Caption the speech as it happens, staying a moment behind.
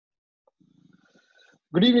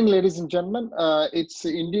Good evening, ladies and gentlemen. It's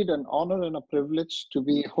indeed an honor and a privilege to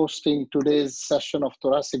be hosting today's session of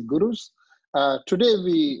Thoracic Gurus. Today,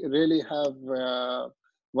 we really have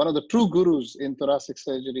one of the true gurus in thoracic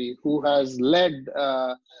surgery who has led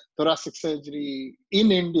thoracic surgery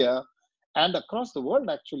in India and across the world,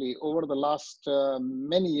 actually, over the last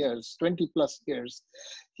many years, 20 plus years.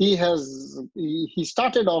 He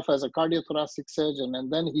started off as a cardiothoracic surgeon,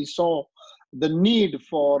 and then he saw the need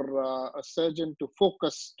for a surgeon to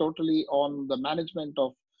focus totally on the management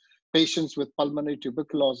of patients with pulmonary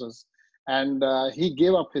tuberculosis. And he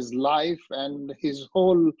gave up his life and his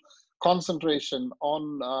whole concentration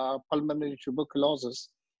on pulmonary tuberculosis.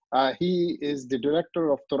 He is the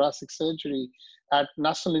director of thoracic surgery at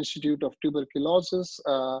National Institute of Tuberculosis,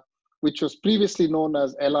 which was previously known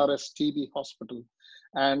as LRS TB Hospital.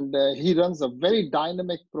 And he runs a very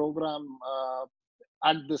dynamic program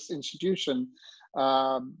at this institution.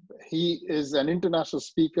 He is an international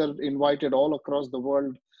speaker invited all across the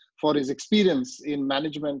world for his experience in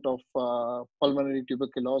management of pulmonary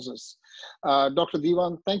tuberculosis. Dr.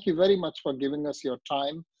 Dewan, thank you very much for giving us your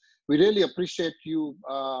time. We really appreciate you,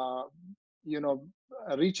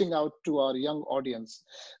 reaching out to our young audience.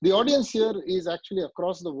 The audience here is actually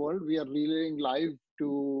across the world. We are relaying live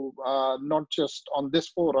to not just on this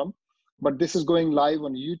forum, but this is going live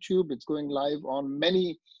on YouTube. It's going live on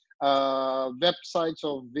many websites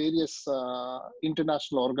of various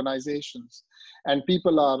international organizations, and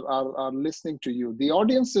people are listening to you. The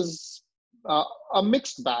audience is a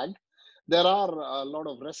mixed bag. There are a lot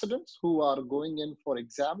of residents who are going in for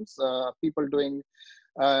exams, people doing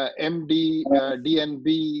MD,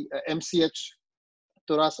 DNB, MCH,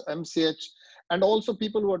 thoracic MCH, and also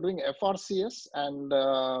people who are doing FRCS and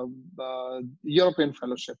European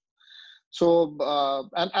Fellowship. So,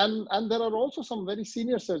 and there are also some very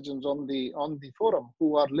senior surgeons on the forum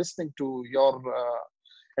who are listening to your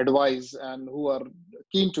advice and who are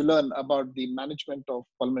keen to learn about the management of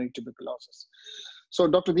pulmonary tuberculosis. So,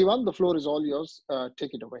 Dr. Dewan, the floor is all yours.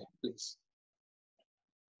 Take it away, please.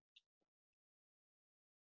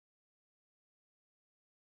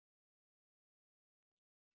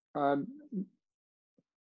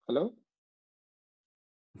 Hello?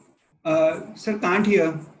 Sir, can't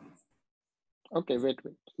hear. Okay, wait.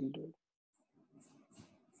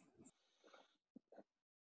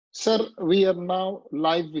 Sir, we are now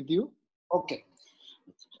live with you. Okay.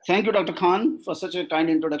 Thank you, Dr. Khan, for such a kind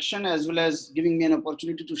introduction, as well as giving me an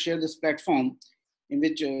opportunity to share this platform in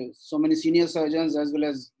which so many senior surgeons as well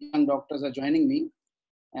as young doctors are joining me.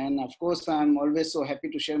 And of course, I'm always so happy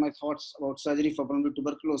to share my thoughts about surgery for pulmonary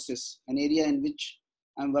tuberculosis, an area in which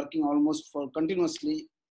I'm working almost for continuously.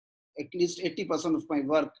 At least 80% of my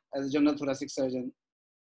work as a general thoracic surgeon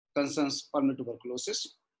concerns pulmonary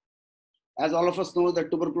tuberculosis. As all of us know that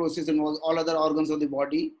tuberculosis involves all other organs of the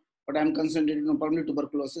body, but I'm concentrated on pulmonary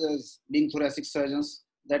tuberculosis as being thoracic surgeons,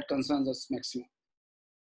 that concerns us maximum.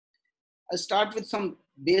 I'll start with some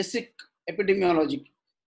basic epidemiology,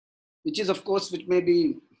 which is of course, which may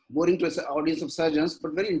be boring to an audience of surgeons,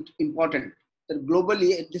 but very important. That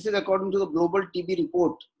globally, this is according to the global TB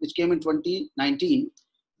report, which came in 2019.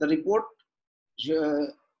 The report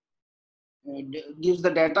gives the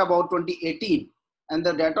data about 2018, and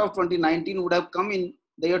the data of 2019 would have come in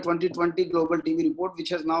the year 2020 global TB report, which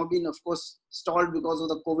has now been, of course, stalled because of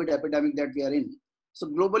the COVID epidemic that we are in. So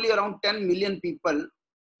globally, around 10 million people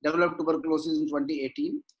developed tuberculosis in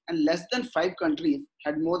 2018, and less than 5 countries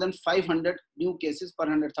had more than 500 new cases per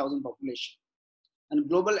 100,000 population, and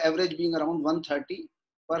global average being around 130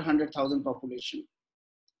 per 100,000 population.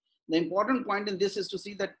 The important point in this is to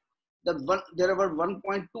see that there were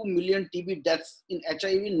 1.2 million TB deaths in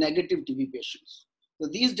HIV negative TB patients. So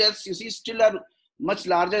these deaths, you see, still are much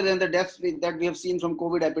larger than the deaths that we have seen from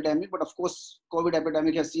COVID epidemic. But of course, COVID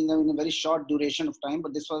epidemic has seen them in a very short duration of time,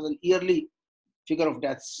 but this was an yearly figure of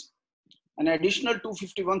deaths. An additional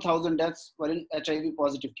 251,000 deaths were in HIV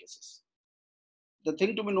positive cases. The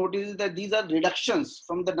thing to be noticed is that these are reductions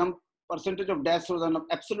from the percentage of deaths or the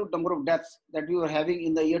absolute number of deaths that we were having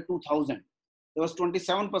in the year 2000. There was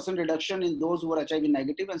 27% reduction in those who were HIV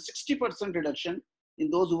negative and 60% reduction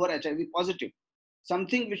in those who were HIV positive.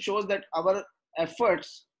 Something which shows that our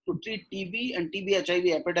efforts to treat TB and TB HIV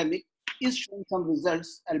epidemic is showing some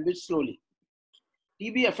results, albeit slowly.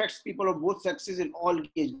 TB affects people of both sexes in all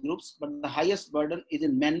age groups, but the highest burden is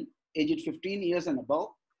in men aged 15 years and above,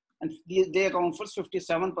 and they account for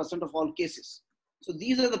 57% of all cases. So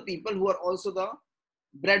these are the people who are also the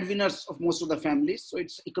breadwinners of most of the families. So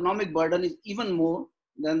its economic burden is even more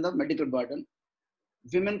than the medical burden.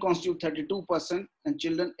 Women constitute 32% and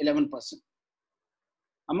children 11%.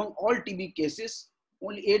 Among all TB cases,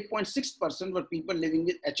 only 8.6% were people living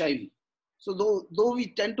with HIV. So though we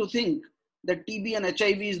tend to think that TB and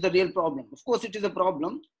HIV is the real problem, of course it is a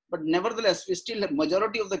problem, but nevertheless, we still have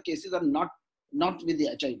majority of the cases are not with the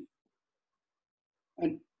HIV.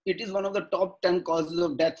 And it is one of the top 10 causes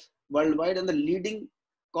of death worldwide and the leading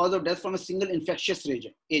cause of death from a single infectious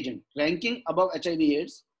agent, ranking above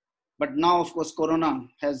HIV/AIDS. But now, of course, Corona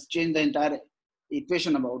has changed the entire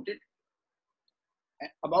equation about it.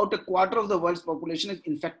 About a quarter of the world's population is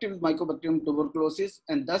infected with Mycobacterium tuberculosis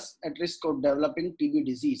and thus at risk of developing TB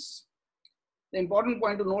disease. The important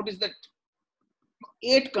point to note is that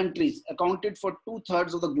 8 countries accounted for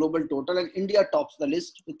 2/3 of the global total, and India tops the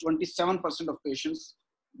list with 27% of patients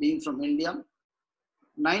being from India,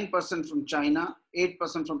 9% from China,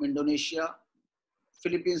 8% from Indonesia,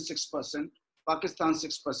 Philippines 6%, Pakistan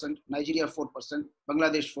 6%, Nigeria 4%,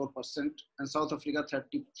 Bangladesh 4%, and South Africa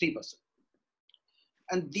 33%.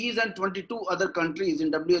 And these and 22 other countries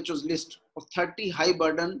in WHO's list of 30 high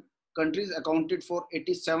burden countries accounted for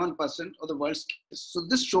 87% of the world's cases. So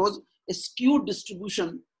this shows a skewed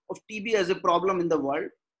distribution of TB as a problem in the world.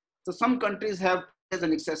 So some countries have as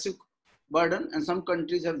an excessive burden and some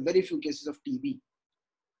countries have very few cases of TB.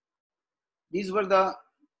 These were the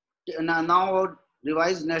now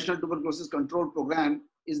revised National Tuberculosis Control Program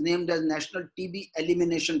is named as National TB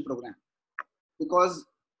Elimination Program because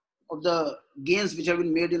of the gains which have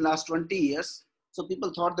been made in the last 20 years. So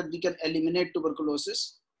people thought that we can eliminate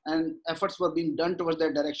tuberculosis and efforts were being done towards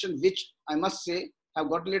that direction, which I must say have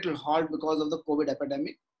got a little halt because of the COVID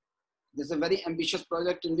epidemic. This is a very ambitious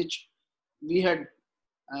project in which we had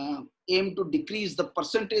aimed to decrease the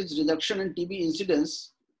percentage reduction in TB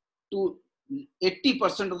incidence to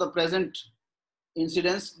 80% of the present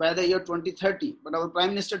incidence by the year 2030. But our Prime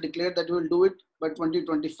Minister declared that we will do it by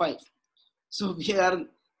 2025. So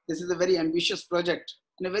this is a very ambitious project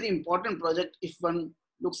and a very important project if one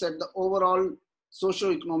looks at the overall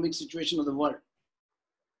socio-economic situation of the world.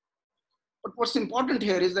 But what's important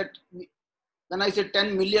here is that when I say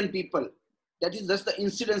 10 million people, that is just the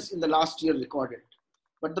incidence in the last year recorded.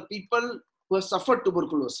 But the people who have suffered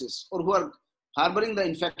tuberculosis or who are harboring the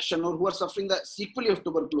infection or who are suffering the sequelae of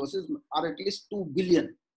tuberculosis are at least 2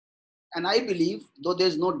 billion. And I believe, though there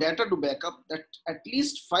is no data to back up, that at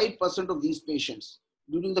least 5% of these patients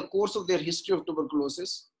during the course of their history of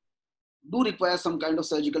tuberculosis do require some kind of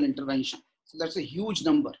surgical intervention. So that's a huge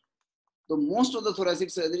number. So most of the thoracic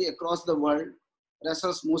surgery across the world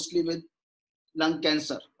wrestles mostly with lung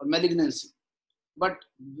cancer or malignancy. But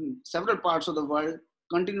several parts of the world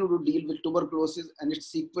continue to deal with tuberculosis and its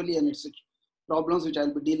sequelae and its problems, which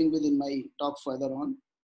I'll be dealing with in my talk further on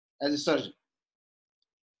as a surgeon.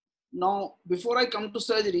 Now, before I come to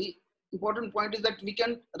surgery, important point is that we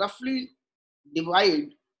can roughly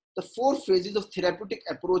divide the 4 phases of therapeutic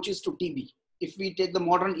approaches to TB. If we take the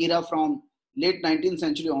modern era from late 19th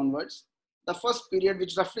century onwards, the first period,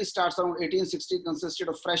 which roughly starts around 1860, consisted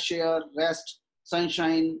of fresh air, rest,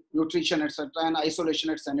 sunshine, nutrition, etc., and isolation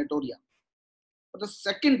at sanatoria. But the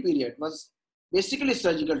second period was basically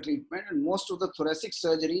surgical treatment, and most of the thoracic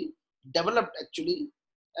surgery developed actually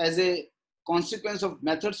as a consequence of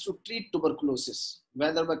methods to treat tuberculosis,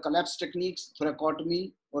 whether by collapse techniques,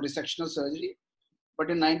 thoracotomy, or resectional surgery. But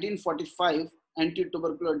in 1945,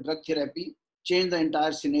 anti-tubercular drug therapy changed the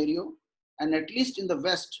entire scenario, and at least in the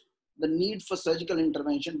West, the need for surgical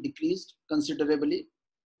intervention decreased considerably.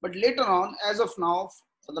 But later on, as of now,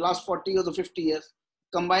 for the last 40 years or 50 years,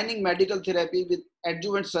 combining medical therapy with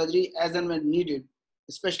adjuvant surgery as and when needed,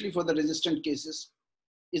 especially for the resistant cases,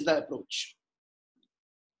 is the approach.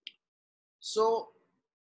 So,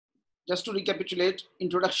 just to recapitulate,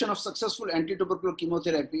 introduction of successful anti-tubercular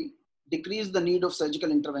chemotherapy decreased the need of surgical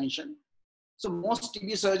intervention. So most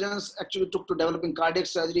TB surgeons actually took to developing cardiac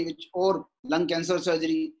surgery or lung cancer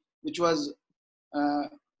surgery, which was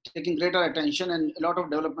taking greater attention, and a lot of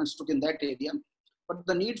developments took in that area. But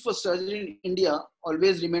the need for surgery in India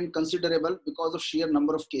always remained considerable because of sheer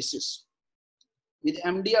number of cases. With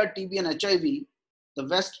MDR, TB and HIV, the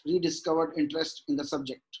West rediscovered interest in the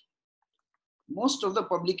subject. Most of the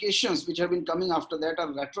publications which have been coming after that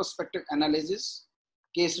are retrospective analysis,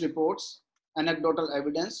 case reports, anecdotal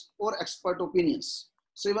evidence, or expert opinions.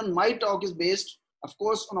 So even my talk is based, of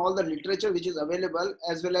course, on all the literature which is available,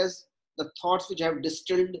 as well as the thoughts which I have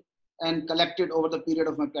distilled and collected over the period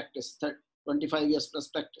of my practice, 25 years plus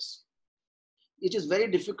practice. It is very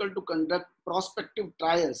difficult to conduct prospective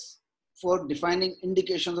trials for defining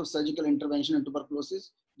indications of surgical intervention in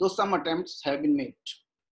tuberculosis, though some attempts have been made.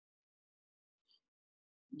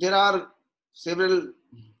 There are several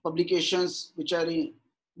publications which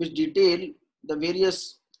detail the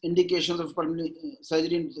various indications of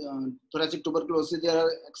surgery in thoracic tuberculosis. There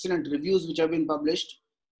are excellent reviews which have been published.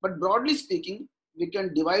 But broadly speaking, we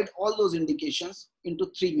can divide all those indications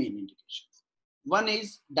into three main indications. One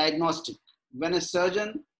is diagnostic, when a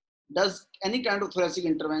surgeon does any kind of thoracic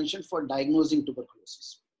intervention for diagnosing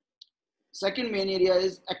tuberculosis. Second main area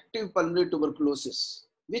is active pulmonary tuberculosis,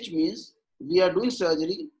 which means we are doing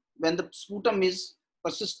surgery when the sputum is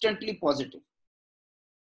persistently positive.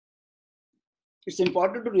 It's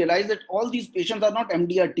important to realize that all these patients are not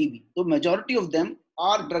MDR TB. The majority of them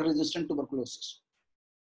are drug-resistant tuberculosis.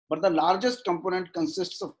 But the largest component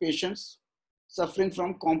consists of patients suffering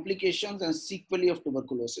from complications and sequelae of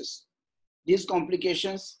tuberculosis. These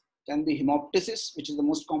complications can be hemoptysis, which is the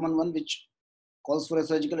most common one, which calls for a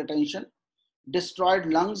surgical attention. Destroyed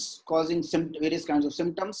lungs causing various kinds of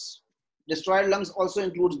symptoms. Destroyed lungs also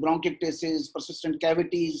includes bronchiectasis, persistent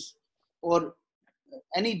cavities, or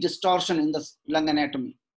any distortion in the lung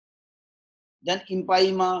anatomy. Then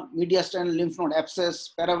empyema, mediastinal lymph node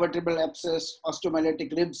abscess, paravertebral abscess,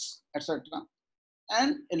 osteomyelitic ribs, etc.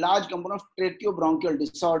 And a large component of tracheobronchial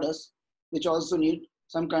disorders, which also need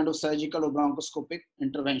some kind of surgical or bronchoscopic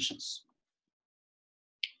interventions.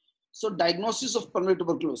 So diagnosis of pulmonary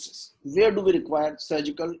tuberculosis, where do we require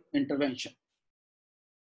surgical intervention?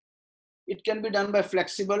 It can be done by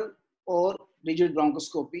flexible or rigid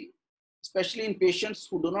bronchoscopy, especially in patients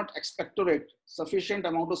who do not expectorate sufficient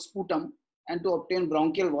amount of sputum and to obtain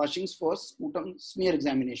bronchial washings for sputum smear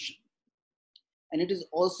examination. And it is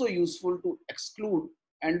also useful to exclude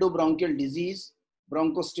endobronchial disease,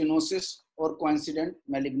 bronchostenosis, or coincident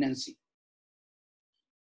malignancy.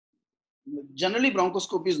 Generally,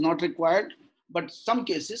 bronchoscopy is not required, but some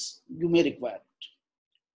cases you may require it.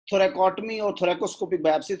 Thoracotomy or thoracoscopic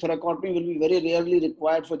biopsy. Thoracotomy will be very rarely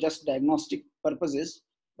required for just diagnostic purposes,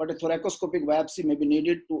 but a thoracoscopic biopsy may be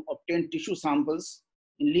needed to obtain tissue samples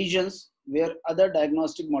in lesions where other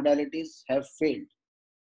diagnostic modalities have failed,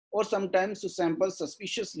 or sometimes to sample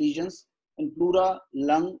suspicious lesions in pleura,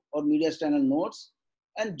 lung, or mediastinal nodes,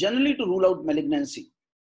 and generally to rule out malignancy.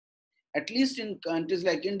 At least in countries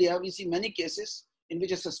like India, we see many cases in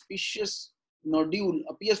which a suspicious nodule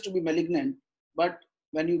appears to be malignant, but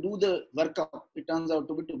when you do the workup, it turns out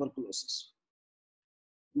to be tuberculosis.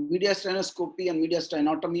 Mediastinoscopy and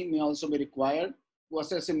mediastinotomy may also be required to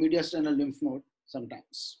assess a mediastinal lymph node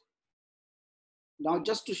sometimes. Now,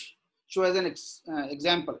 just to show as an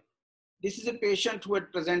example, this is a patient who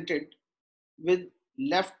had presented with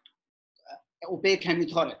left opaque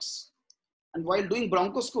hemithorax. And while doing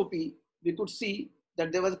bronchoscopy, we could see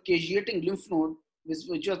that there was a caseating lymph node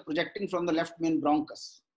which was projecting from the left main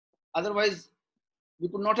bronchus. Otherwise, we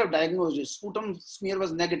could not have diagnosed it. Sputum smear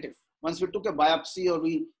was negative. Once we took a biopsy or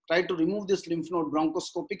we tried to remove this lymph node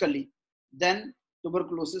bronchoscopically, then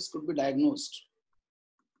tuberculosis could be diagnosed.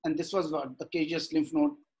 And this was what the caseous lymph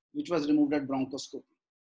node, which was removed at bronchoscopy.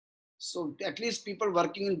 So at least people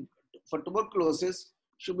working for tuberculosis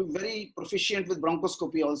should be very proficient with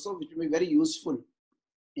bronchoscopy also, which will be very useful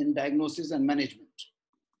in diagnosis and management.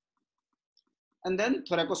 And then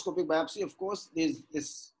thoracoscopic biopsy, of course, this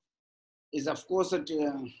is of course a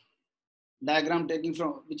diagram taken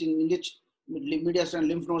from which in which mediastinal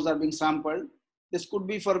lymph nodes are being sampled. This could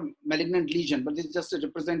be for malignant lesion, but this is just a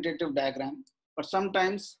representative diagram. But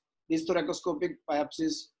sometimes these thoracoscopic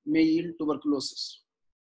biopsies may yield tuberculosis.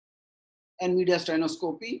 And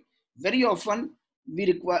mediastinoscopy, very often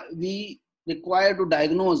we require to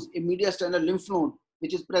diagnose a mediastinal lymph node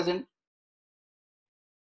which is present,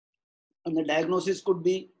 and the diagnosis could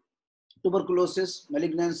be tuberculosis,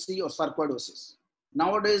 malignancy, or sarcoidosis.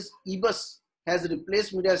 Nowadays, EBUS has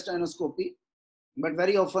replaced mediastinoscopy, but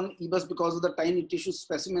very often EBUS, because of the tiny tissue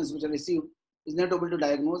specimens which are received, is not able to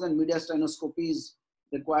diagnose, and mediastinoscopy is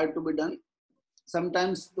required to be done.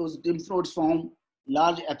 Sometimes those lymph nodes form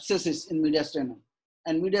large abscesses in mediastinum,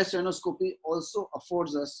 and mediastinoscopy also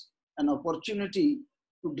affords us an opportunity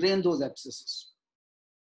to drain those abscesses.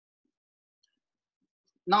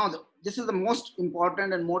 Now, this is the most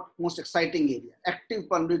important and most exciting area, active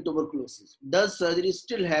pulmonary tuberculosis. Does surgery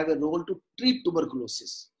still have a role to treat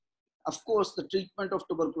tuberculosis? Of course, the treatment of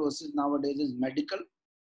tuberculosis nowadays is medical.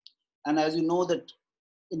 And as you know that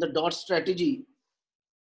in the DOT strategy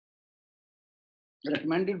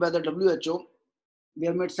recommended by the WHO, we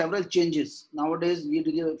have made several changes. Nowadays, we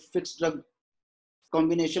give a fixed drug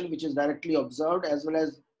combination, which is directly observed, as well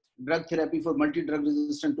as drug therapy for multi-drug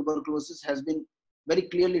resistant tuberculosis has been very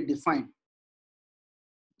clearly defined.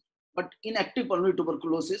 But in active pulmonary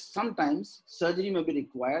tuberculosis, sometimes surgery may be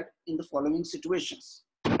required in the following situations.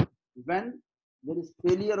 When there is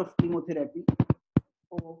failure of chemotherapy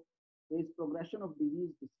or there is progression of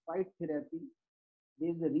disease despite therapy, there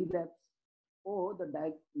is a relapse. Or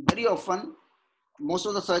very often, most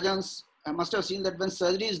of the surgeons must have seen that when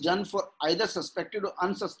surgery is done for either suspected or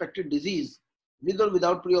unsuspected disease, with or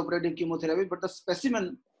without preoperative chemotherapy, but the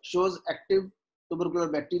specimen shows active tubercular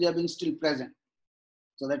bacteria being still present.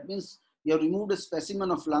 So that means you have removed a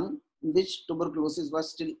specimen of lung in which tuberculosis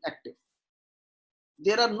was still active.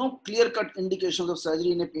 There are no clear-cut indications of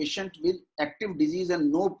surgery in a patient with active disease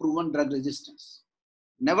and no proven drug resistance.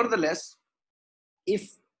 Nevertheless,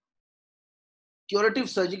 if curative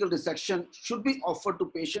surgical resection should be offered to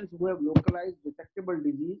patients who have localized resectable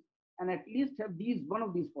disease and at least have one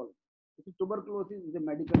of these qualities. Tuberculosis is a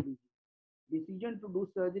medical disease. Decision to do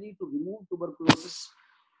surgery to remove tuberculosis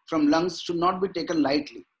from lungs should not be taken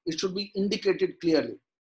lightly. It should be indicated clearly.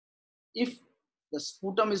 If the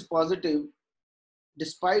sputum is positive,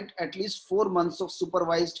 despite at least 4 months of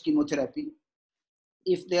supervised chemotherapy,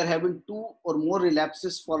 if they are having 2 or more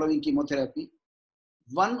relapses following chemotherapy,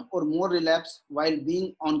 1 or more relapse while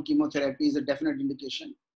being on chemotherapy is a definite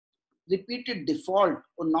indication. Repeated default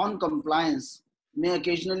or non-compliance may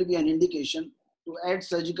occasionally be an indication to add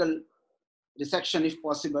surgical resection if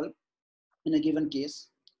possible in a given case.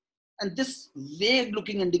 And this vague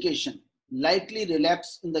looking indication, likely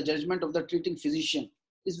relapse in the judgment of the treating physician,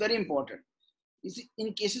 is very important. You see,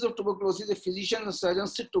 in cases of tuberculosis, the physician and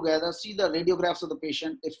surgeons sit together, see the radiographs of the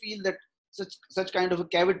patient. They feel that such kind of a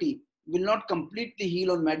cavity will not completely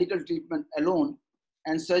heal on medical treatment alone,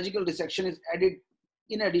 and surgical resection is added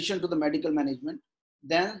in addition to the medical management.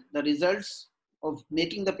 Then the results of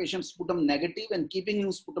making the patient sputum negative and keeping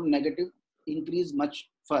him sputum negative increase much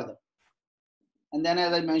further. And then,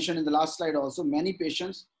 as I mentioned in the last slide also, many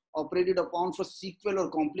patients operated upon for sequel or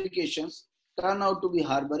complications turn out to be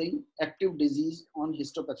harboring active disease on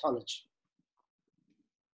histopathology.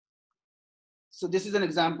 So this is an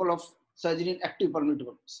example of surgery in active pulmonary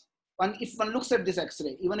tuberculosis. If one looks at this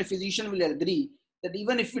X-ray, even a physician will agree that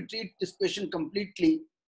even if we treat this patient completely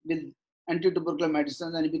with anti-tubercular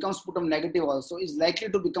medicines and it becomes sputum negative also, is likely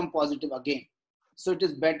to become positive again. So it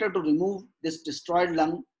is better to remove this destroyed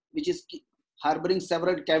lung, which is harboring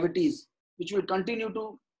several cavities, which will continue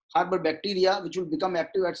to harbor bacteria, which will become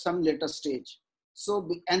active at some later stage. So,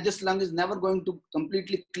 and this lung is never going to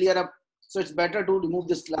completely clear up. So it's better to remove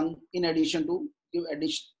this lung in addition to give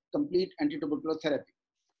complete anti-tubercular therapy.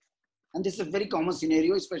 And this is a very common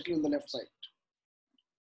scenario, especially on the left side.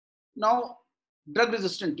 Now,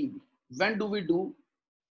 drug-resistant TB. When do we do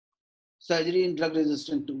surgery in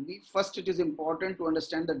drug-resistant TB? First, it is important to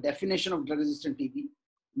understand the definition of drug-resistant TB.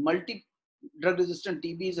 Drug-resistant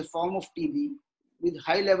TB is a form of TB with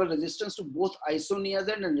high-level resistance to both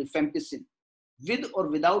isoniazid and rifampicin, with or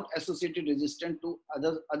without associated resistance to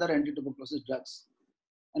other anti-tuberculosis drugs.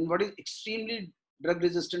 And what is extremely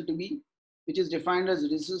drug-resistant TB, which is defined as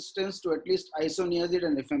resistance to at least isoniazid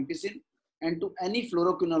and rifampicin, and to any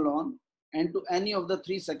fluoroquinolone, and to any of the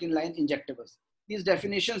 3 second-line injectables. These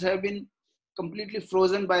definitions have been completely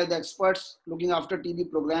frozen by the experts looking after TB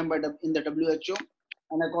program in the WHO,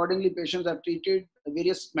 and accordingly patients are treated,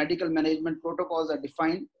 various medical management protocols are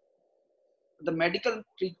defined. The medical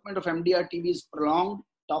treatment of MDR-TB is prolonged,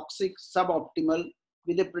 toxic, suboptimal,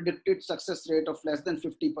 with a predicted success rate of less than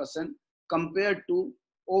 50% compared to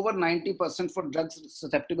over 90% for drugs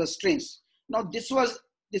susceptible strains. Now this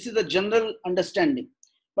is a general understanding.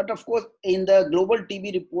 But of course, in the Global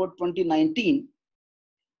TB Report 2019,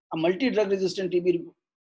 a multi-drug resistant TB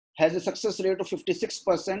has a success rate of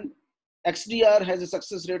 56%. XDR has a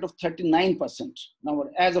success rate of 39% now,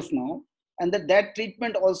 as of now. And that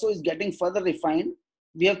treatment also is getting further refined.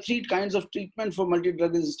 We have 3 kinds of treatment for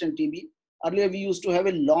multi-drug resistant TB. Earlier, we used to have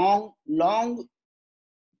a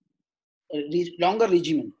longer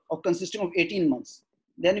regimen of consisting of 18 months.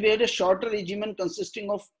 Then we had a shorter regimen consisting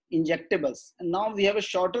of injectables. And now we have a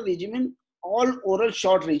shorter regimen, all oral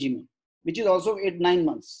short regimen, which is also 8-9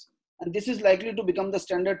 months. And this is likely to become the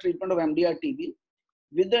standard treatment of MDR-TB.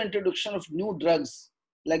 With the introduction of new drugs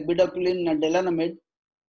like bedaquiline and delanamide,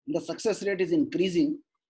 the success rate is increasing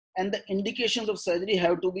and the indications of surgery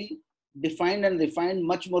have to be defined and refined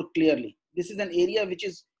much more clearly. This is an area which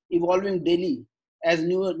is evolving daily as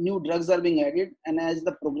new drugs are being added and as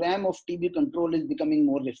the program of TB control is becoming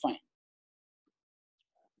more refined.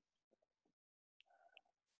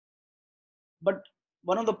 But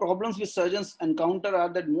one of the problems which surgeons encounter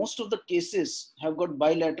are that most of the cases have got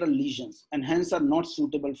bilateral lesions and hence are not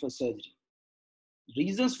suitable for surgery.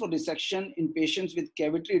 Reasons for resection in patients with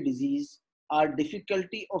cavitary disease are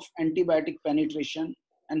difficulty of antibiotic penetration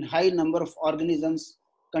and high number of organisms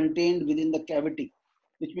contained within the cavity,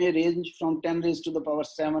 which may range from 10 raised to the power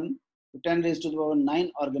 7 to 10 raised to the power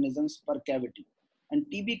 9 organisms per cavity. And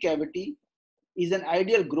TB cavity is an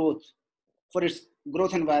ideal growth for its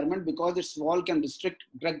growth environment because its wall can restrict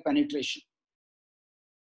drug penetration.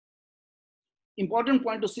 Important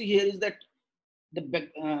point to see here is that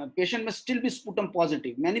the patient must still be sputum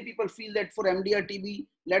positive. Many people feel that for MDR TB,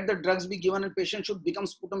 let the drugs be given and patient should become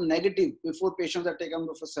sputum negative before patients are taken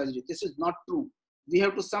up for surgery. This is not true. We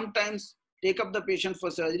have to sometimes take up the patient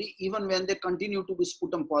for surgery even when they continue to be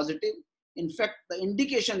sputum positive. In fact, the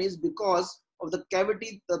indication is because of the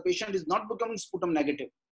cavity, the patient is not becoming sputum negative.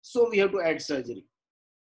 So we have to add surgery.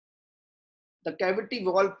 The cavity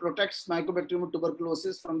wall protects Mycobacterium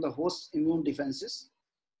tuberculosis from the host's immune defenses.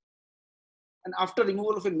 And after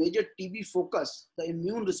removal of a major TB focus, the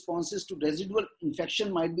immune responses to residual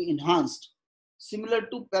infection might be enhanced. Similar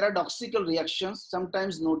to paradoxical reactions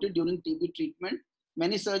sometimes noted during TB treatment,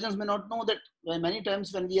 many surgeons may not know that many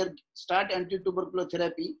times when we start anti-tubercular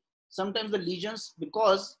therapy, sometimes the lesions,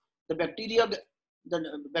 because the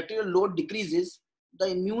bacterial load decreases, the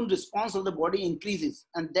immune response of the body increases,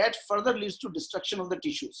 and that further leads to destruction of the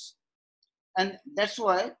tissues. And that's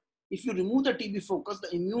why if you remove the TB focus,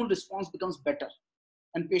 the immune response becomes better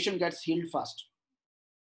and patient gets healed fast.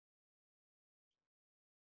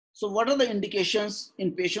 So what are the indications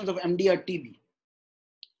in patients of MDR TB?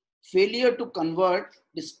 Failure to convert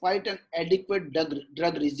despite an adequate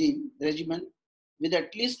drug regimen with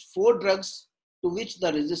at least 4 drugs to which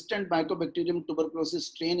the resistant Mycobacterium tuberculosis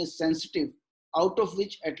strain is sensitive, out of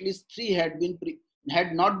which at least 3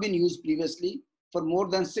 had not been used previously for more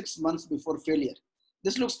than 6 months before failure.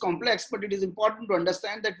 This looks complex, but it is important to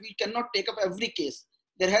understand that we cannot take up every case.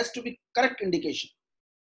 There has to be correct indication.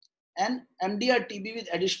 And MDR TB with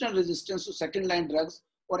additional resistance to second line drugs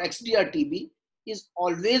or XDR TB is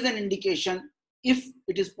always an indication if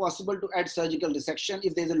it is possible to add surgical resection.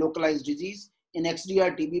 If there is a localized disease in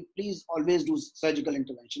XDR TB, please always do surgical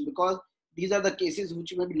intervention because these are the cases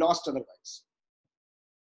which may be lost otherwise.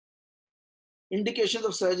 Indications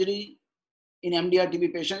of surgery in MDR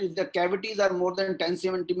TB patient, if the cavities are more than 10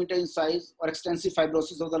 centimeters in size or extensive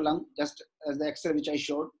fibrosis of the lung, just as the X-ray which I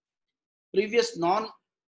showed. Previous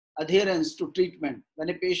non-adherence to treatment, when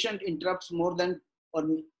a patient interrupts more than or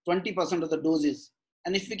 20% of the doses,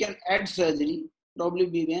 and if we can add surgery, probably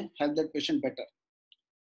we may help that patient better.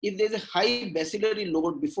 If there's a high bacillary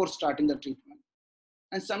load before starting the treatment,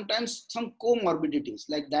 and sometimes some comorbidities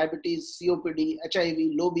like diabetes, COPD, HIV,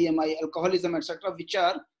 low BMI, alcoholism, etc., which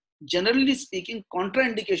are generally speaking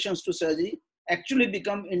contraindications to surgery, actually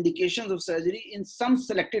become indications of surgery in some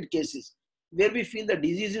selected cases where we feel the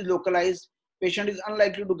disease is localized, patient is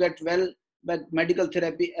unlikely to get well by medical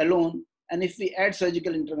therapy alone, and if we add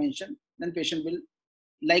surgical intervention, then patient will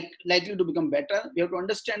likely to become better. We have to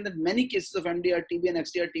understand that many cases of MDR TB and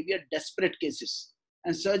XDR TB are desperate cases,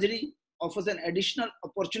 and surgery offers an additional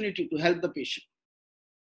opportunity to help the patient.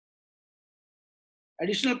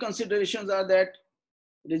 Additional considerations are that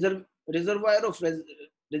reservoir of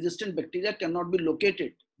resistant bacteria cannot be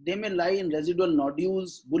located. They may lie in residual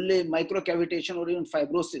nodules, bullae, microcavitation, or even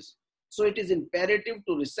fibrosis. So it is imperative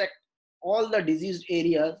to resect all the diseased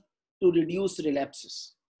areas to reduce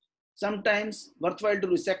relapses. Sometimes worthwhile to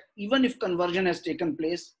resect even if conversion has taken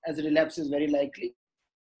place, as relapse is very likely.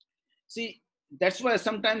 See, that's why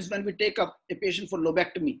sometimes when we take up a patient for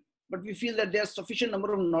lobectomy, but we feel that there's sufficient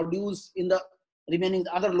number of nodules in the remaining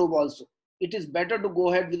other lobe also, it is better to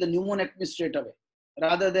go ahead with the pneumonectomy straight away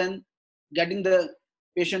rather than getting the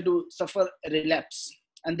patient to suffer a relapse.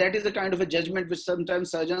 And that is a kind of a judgment which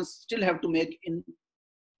sometimes surgeons still have to make in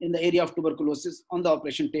the area of tuberculosis on the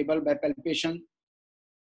operation table by palpation.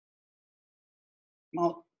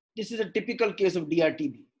 Now, this is a typical case of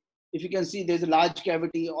DRTB. If you can see, there's a large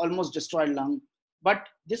cavity, almost destroyed lung. But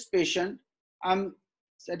this patient, I'm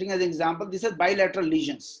setting as an example, these are bilateral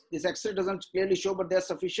lesions. This X-ray doesn't clearly show, but there are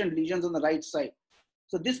sufficient lesions on the right side.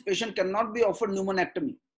 So this patient cannot be offered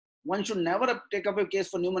pneumonectomy. One should never take up a case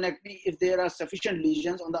for pneumonectomy if there are sufficient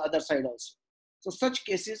lesions on the other side also. So such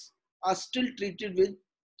cases are still treated with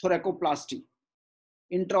thoracoplasty.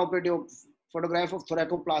 Intraoperative photograph of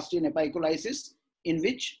thoracoplasty and epicolysis, in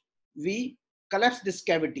which we collapse this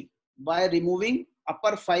cavity by removing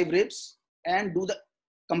upper 5 ribs and do the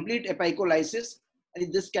complete epicolysis,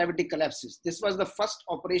 and this cavity collapses. This was the first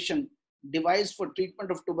operation devised for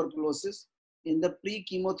treatment of tuberculosis in the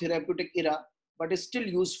pre-chemotherapeutic era, but is still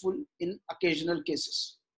useful in occasional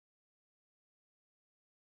cases.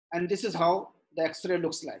 And this is how the X-ray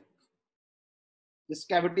looks like. This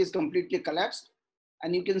cavity is completely collapsed,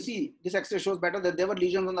 and you can see this X-ray shows better that there were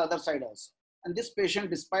lesions on the other side also. And this patient,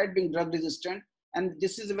 despite being drug resistant, and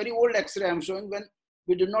this is a very old X-ray I'm showing when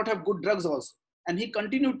we did not have good drugs also, and he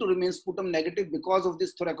continued to remain sputum negative because of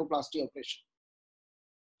this thoracoplasty operation.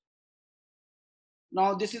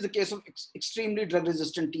 Now, this is a case of extremely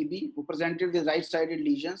drug-resistant TB who presented with right-sided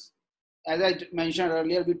lesions. As I mentioned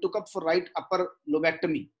earlier, we took up for right upper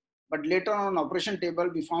lobectomy, but later on operation table,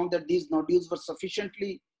 we found that these nodules were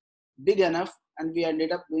sufficiently big enough, and we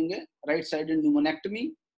ended up doing a right-sided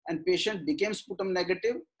pneumonectomy, and patient became sputum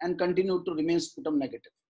negative and continued to remain sputum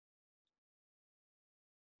negative.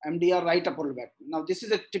 MDR right upper lobectomy. Now, this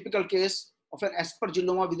is a typical case of an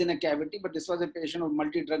aspergilloma within a cavity, but this was a patient of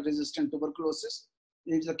multi-drug resistant tuberculosis,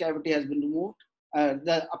 in which the cavity has been removed,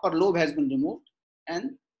 the upper lobe has been removed,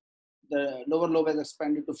 and the lower lobe has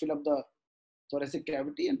expanded to fill up the thoracic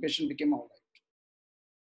cavity, and patient became all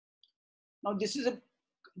right. Now,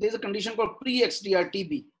 there's a condition called pre-XDR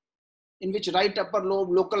TB, in which right upper lobe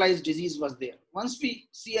localized disease was there. Once we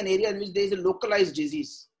see an area in which there is a localized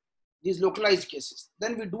disease, these localized cases,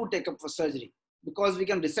 then we do take up for surgery, because we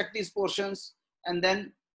can resect these portions, and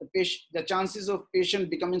then the chances of patient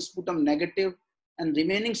becoming sputum negative and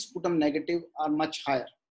remaining sputum negative are much higher.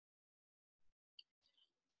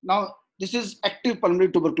 Now, this is active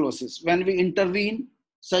pulmonary tuberculosis, when we intervene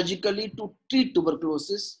surgically to treat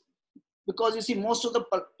tuberculosis, because you see most of the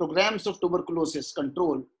programs of tuberculosis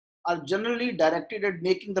control are generally directed at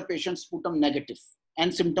making the patient sputum negative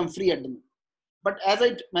and symptom free at the moment. But as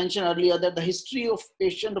I mentioned earlier, that the history of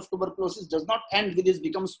patient of tuberculosis does not end with his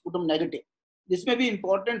become sputum negative. This may be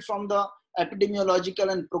important from the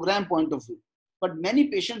epidemiological and program point of view, but many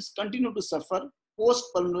patients continue to suffer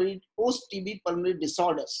post-TB pulmonary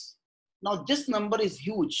disorders. Now, this number is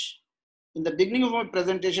huge. In the beginning of my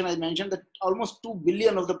presentation, I mentioned that almost 2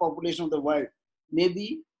 billion of the population of the world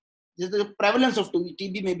the prevalence of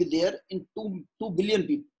TB may be there in 2 billion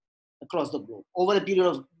people across the globe over a period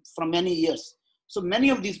of from many years. So many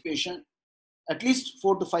of these patients, at least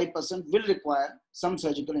 4 to 5%, will require some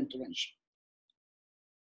surgical intervention.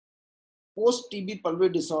 Post-TB pulmonary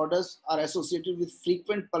disorders are associated with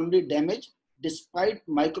frequent pulmonary damage despite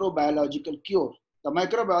microbiological cure. The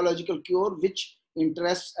microbiological cure, which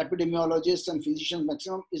interests epidemiologists and physicians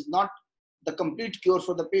maximum, is not the complete cure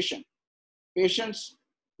for the patient. Patients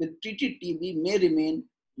with treated TB may remain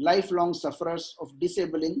lifelong sufferers of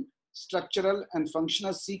disabling structural and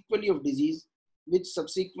functional sequelae of disease, which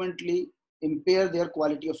subsequently impair their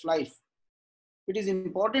quality of life. It is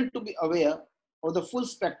important to be aware of the full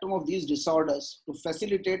spectrum of these disorders to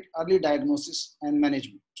facilitate early diagnosis and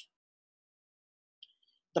management.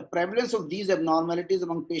 The prevalence of these abnormalities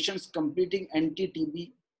among patients completing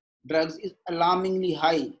anti-TB drugs is alarmingly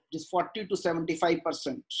high. It is 40 to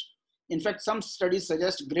 75%. In fact, some studies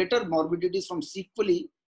suggest greater morbidities from sequelae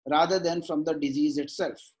rather than from the disease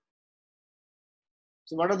itself.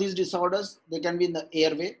 So what are these disorders? They can be in the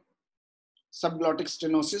airway, subglottic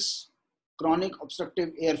stenosis, chronic obstructive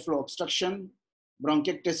airflow obstruction,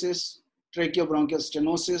 bronchiectasis, tracheobronchial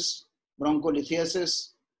stenosis, broncholithesis,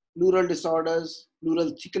 pleural disorders,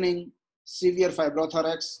 pleural thickening, severe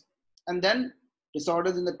fibrothorax, and then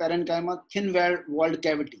disorders in the parenchyma, thin-walled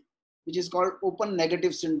cavity, which is called open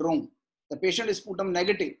negative syndrome. The patient is sputum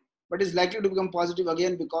negative, but is likely to become positive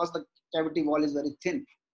again because the cavity wall is very thin.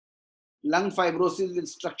 Lung fibrosis with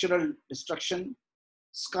structural destruction,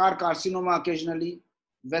 scar carcinoma occasionally,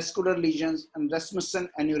 vascular lesions, and Rasmussen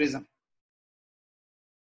aneurysm.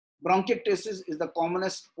 Bronchiectasis is the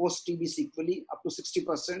commonest post-TB sequelae, up to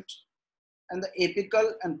 60%, and the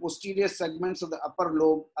apical and posterior segments of the upper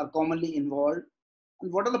lobe are commonly involved.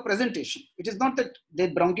 And what are the presentation? It is not that the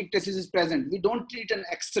bronchiectasis is present. We don't treat an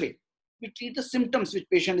X-ray. We treat the symptoms which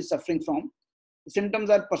patient is suffering from. The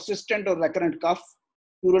symptoms are persistent or recurrent cough,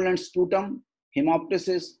 purulent sputum,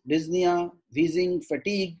 hemoptysis, dyspnea, wheezing,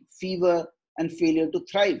 fatigue, fever, and failure to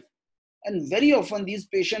thrive. And very often these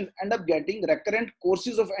patients end up getting recurrent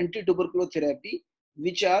courses of anti-tuberculosis therapy,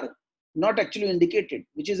 which are not actually indicated,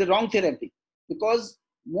 which is a wrong therapy, because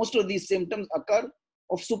most of these symptoms occur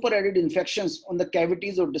of superadded infections on the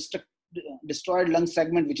cavities or destroyed lung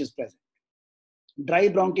segment which is present. Dry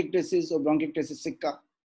bronchiectasis or bronchiectasis sicca,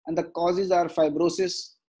 and the causes are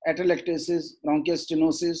fibrosis, atelectasis, bronchial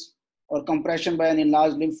stenosis, or compression by an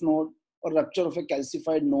enlarged lymph node, or rupture of a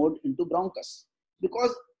calcified node into bronchus.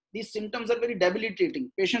 Because these symptoms are very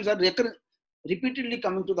debilitating. Patients are repeatedly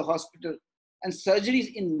coming to the hospital, and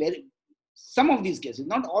surgeries in some of these cases,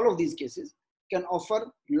 not all of these cases, can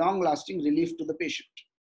offer long-lasting relief to the patient.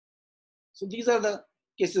 So these are the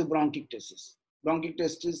cases of bronchiectasis.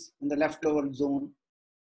 Bronchiectasis in the left lower zone.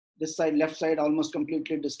 This side, left side, almost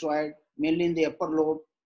completely destroyed, mainly in the upper lobe.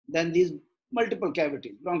 Then these multiple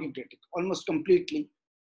cavities, bronchiectatic, almost completely,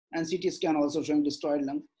 and CT scan also showing destroyed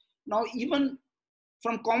lungs. Now, even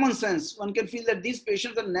from common sense, one can feel that these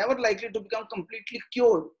patients are never likely to become completely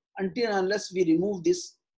cured until and unless we remove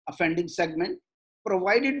this offending segment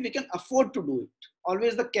provided we can afford to do it.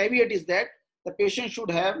 Always the caveat is that the patient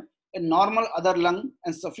should have a normal other lung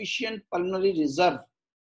and sufficient pulmonary reserve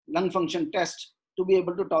lung function test to be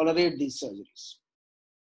able to tolerate these surgeries.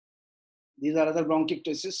 These are other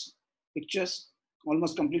bronchiectasis pictures,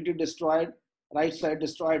 almost completely destroyed, right side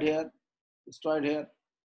destroyed here, destroyed here.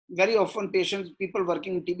 Very often people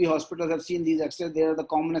working in TB hospitals have seen these X-rays. They are the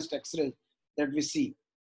commonest X-rays that we see.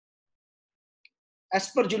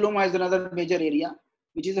 Aspergilloma is another major area,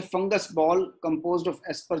 which is a fungus ball composed of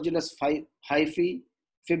Aspergillus hyphae,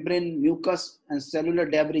 fibrin, mucus, and cellular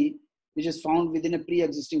debris, which is found within a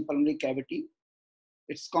pre-existing pulmonary cavity.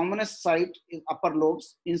 Its commonest site is upper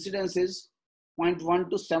lobes. Incidence is 0.1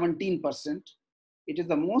 to 17%. It is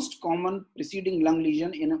the most common preceding lung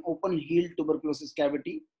lesion in an open-healed tuberculosis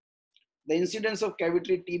cavity. The incidence of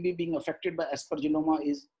cavitary TB being affected by aspergilloma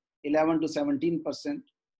is 11 to 17%.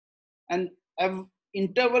 And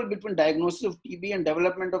interval between diagnosis of TB and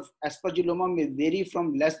development of aspergilloma may vary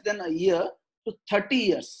from less than a year to 30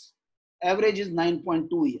 years. Average is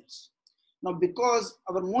 9.2 years. Now, because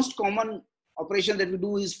our most common operation that we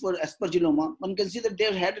do is for aspergilloma, one can see that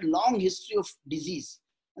they've had a long history of disease.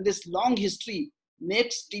 And this long history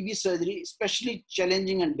makes TB surgery especially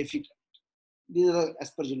challenging and difficult. These are the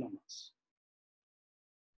aspergillomas.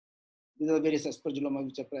 These are the various aspergillomas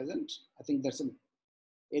which are present. I think that's an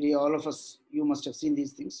area all of us, you must have seen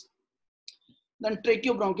these things. Then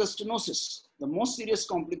tracheobronchial stenosis, the most serious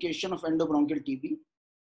complication of endobronchial TB.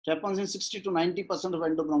 It happens in 60 to 90% of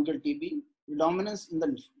endobronchial TB. Predominance in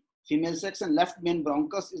the female sex and left main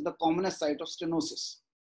bronchus is the commonest site of stenosis.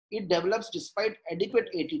 It develops despite adequate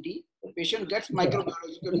ATT. The patient gets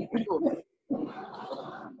microbiologically cured.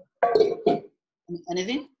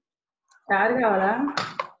 Anything?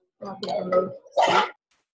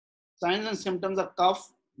 Signs and symptoms are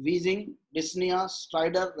cough, wheezing, dyspnea,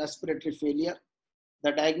 stridor, respiratory failure.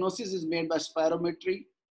 The diagnosis is made by spirometry,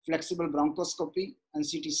 flexible bronchoscopy, and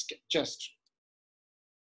CT chest.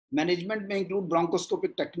 Management may include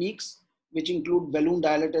bronchoscopic techniques, which include balloon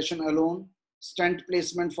dilatation alone, stent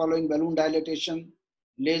placement following balloon dilatation,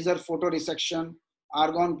 laser photoresection,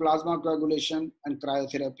 argon plasma coagulation, and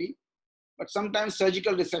cryotherapy. But sometimes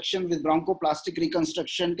surgical resection with bronchoplastic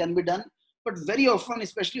reconstruction can be done. But very often,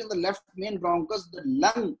 especially on the left main bronchus, the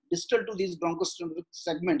lung distal to these bronchostenotic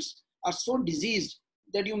segments are so diseased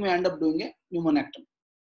that you may end up doing a pneumonectomy.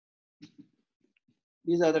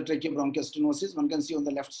 These are the tracheobronchial stenosis. One can see on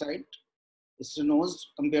the left side, stenosed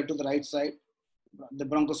compared to the right side. The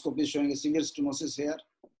bronchoscopy is showing a severe stenosis here.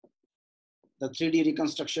 The 3D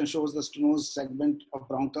reconstruction shows the stenosed segment of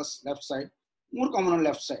bronchus, left side. More common on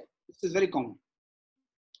left side. This is very common.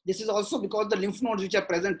 This is also because the lymph nodes which are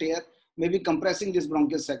present here may be compressing this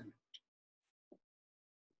bronchial segment.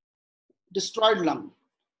 Destroyed lung.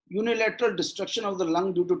 Unilateral destruction of the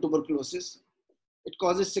lung due to tuberculosis. It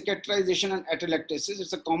causes cicatrization and atelectasis.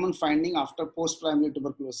 It's a common finding after post-primary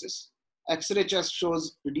tuberculosis. X-ray chest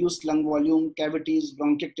shows reduced lung volume, cavities,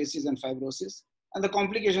 bronchiectasis, and fibrosis. And the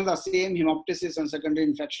complications are same, hemoptysis and secondary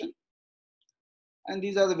infection. And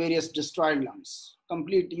these are the various destroyed lungs.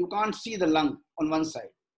 Complete, you can't see the lung on one side.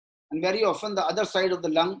 And very often the other side of the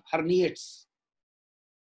lung herniates.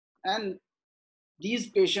 And these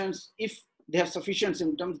patients, if they have sufficient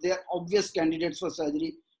symptoms, they are obvious candidates for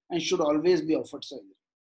surgery and should always be offered surgery.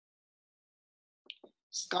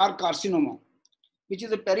 Scar carcinoma, which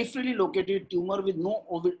is a peripherally located tumor with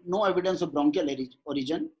no evidence of bronchial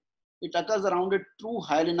origin. It occurs around a true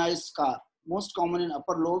hyalinized scar, most common in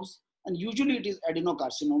upper lobes, and usually it is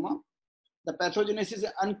adenocarcinoma. The pathogenesis is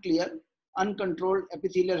unclear. Uncontrolled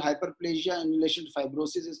epithelial hyperplasia in relation to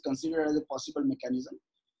fibrosis is considered as a possible mechanism.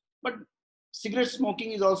 But cigarette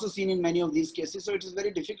smoking is also seen in many of these cases. So it is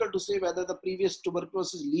very difficult to say whether the previous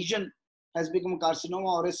tuberculosis lesion has become carcinoma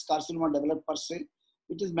or is carcinoma developed per se.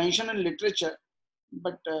 It is mentioned in literature,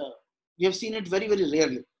 but we have seen it very, very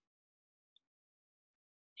rarely.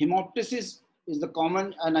 Hemoptysis is the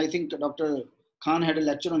common, and I think Dr. Khan had a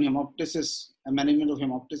lecture on hemoptysis and management of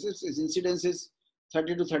hemoptysis. Its incidence is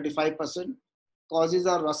 30 to 35%. Causes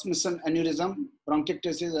are Rasmussen aneurysm,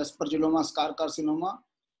 bronchiectasis, aspergilloma, scar carcinoma.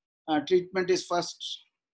 Treatment is first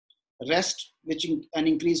rest, which and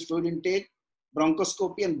increased fluid intake,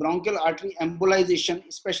 bronchoscopy and bronchial artery embolization,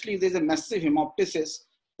 especially if there's a massive hemoptysis,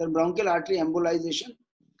 then bronchial artery embolization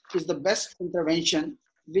is the best intervention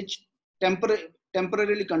which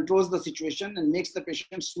temporarily controls the situation and makes the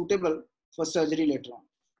patient suitable for surgery later on.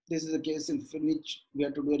 This is the case in which we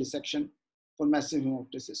have to do a resection for massive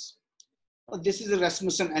hemoptysis. This is a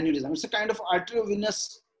Rasmussen aneurysm. It's a kind of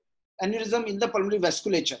arteriovenous aneurysm in the pulmonary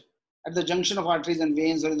vasculature at the junction of arteries and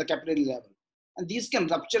veins or in the capillary level. And these can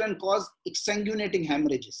rupture and cause exsanguinating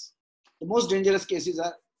hemorrhages. The most dangerous cases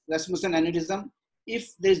are Rasmussen aneurysm.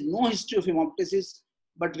 If there is no history of hemoptysis,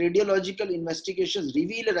 but radiological investigations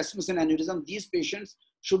reveal a Rasmussen aneurysm, these patients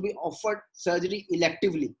should be offered surgery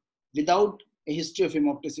electively without a history of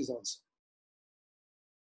hemoptysis also.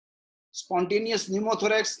 Spontaneous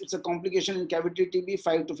pneumothorax, it's a complication in cavity TB,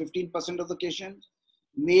 5 to 15% of the patients.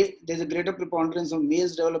 There's a greater preponderance of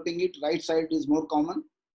males developing it. Right side is more common.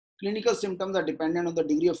 Clinical symptoms are dependent on the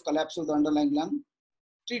degree of collapse of the underlying lung.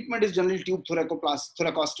 Treatment is generally tube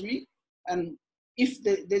thoracostomy. And if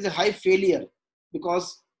there's a high failure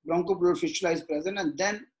because bronchopleural fistula is present, and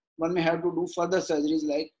then one may have to do further surgeries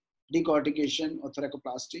like decortication or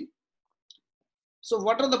thoracoplasty. So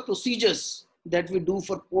what are the procedures that we do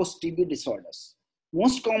for post-TB disorders?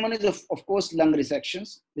 Most common is, of course, lung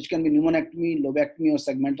resections, which can be pneumonectomy, lobectomy, or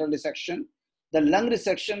segmental resection. The lung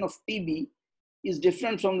resection of TB is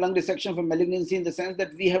different from lung resection for malignancy in the sense that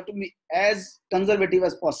we have to be as conservative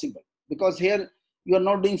as possible, because here you are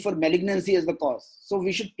not doing for malignancy as the cause. So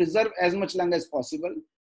we should preserve as much lung as possible,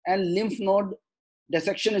 and lymph node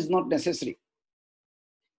dissection is not necessary.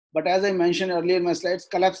 But as I mentioned earlier in my slides,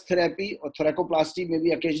 collapse therapy or thoracoplasty may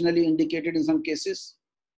be occasionally indicated in some cases,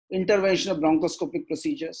 intervention of bronchoscopic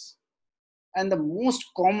procedures. And the most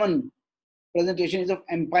common presentation is of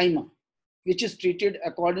empyema, which is treated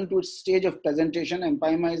according to its stage of presentation.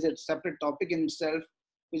 Empyema is a separate topic in itself,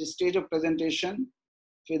 which is stage of presentation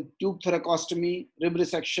with tube thoracostomy, rib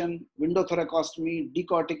resection, window thoracostomy,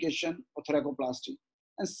 decortication, or thoracoplasty,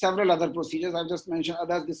 and several other procedures. I've just mentioned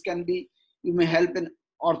others. This can be, you may help an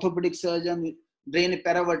orthopedic surgeon drain a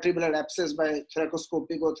paravertebral abscess by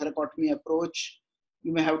thoracoscopic or thoracotomy approach.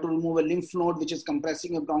 You may have to remove a lymph node which is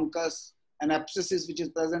compressing a bronchus, an abscesses which is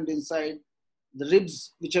present inside. The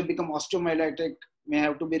ribs which have become osteomyelitic may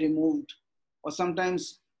have to be removed, or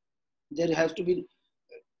sometimes there has to be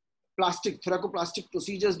thoracoplastic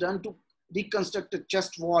procedures done to reconstruct a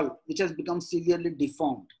chest wall which has become severely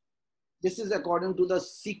deformed. This is according to the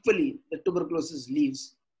sequelae that tuberculosis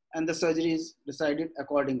leaves, and the surgery is decided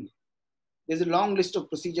accordingly. There's a long list of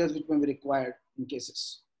procedures which may be required in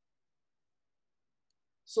cases.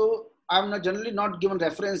 So I'm generally not given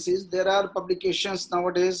references. There are publications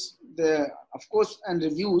nowadays, of course, and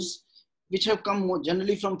reviews which have come more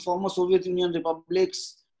generally from former Soviet Union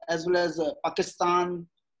republics, as well as Pakistan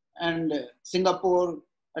and Singapore,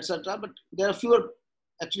 etc. But there are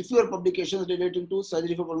fewer publications relating to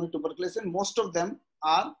surgery for pulmonary tuberculosis, and most of them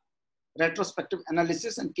are retrospective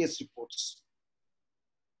analysis and case reports.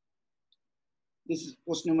 This is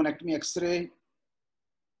post-pneumonectomy X-ray.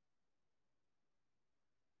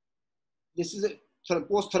 This is a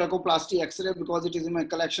post-thoracoplasty X-ray. Because it is in my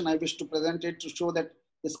collection, I wish to present it to show that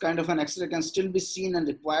this kind of an X-ray can still be seen and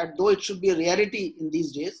required, though it should be a rarity in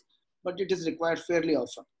these days, but it is required fairly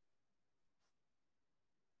often.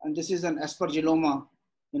 And this is an aspergilloma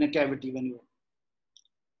in a cavity.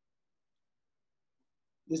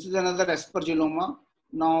 This is another aspergilloma.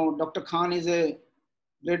 Now, Dr. Khan is a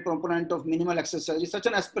great proponent of minimal access surgery. Such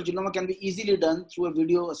an aspergilloma can be easily done through a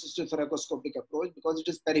video-assisted thoracoscopic approach because it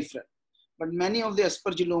is peripheral. But many of the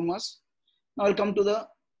aspergillomas, now I'll come to the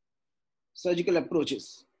surgical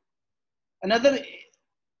approaches. Another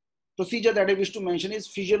procedure that I wish to mention is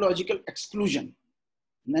physiological exclusion.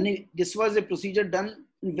 This was a procedure done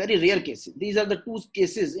in very rare cases. These are the two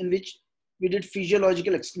cases in which we did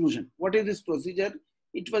physiological exclusion. What is this procedure?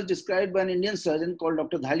 It was described by an Indian surgeon called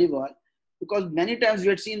Dr. Dhaliwal, because many times we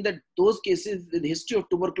had seen that those cases with history of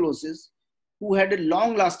tuberculosis who had a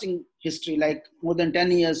long-lasting history, like more than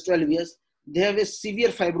 10 years, 12 years, they have a severe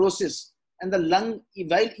fibrosis, and the lung,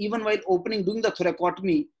 even while opening, doing the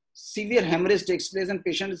thoracotomy, severe hemorrhage takes place, and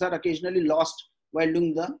patients are occasionally lost while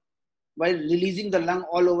releasing the lung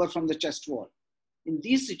all over from the chest wall. In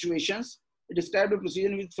these situations, we described a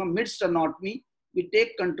procedure with from mid-sternotomy, we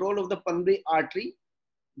take control of the pulmonary artery,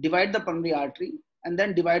 divide the pulmonary artery, and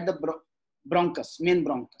then divide the bronchus, main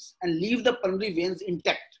bronchus, and leave the pulmonary veins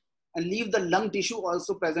intact, and leave the lung tissue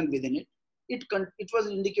also present within it. It was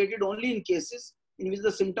indicated only in cases in which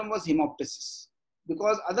the symptom was hemoptysis,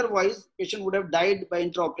 because otherwise patient would have died by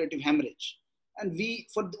intraoperative hemorrhage. And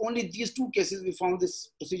for only these two cases, we found this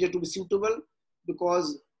procedure to be suitable,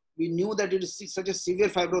 because we knew that it is such a severe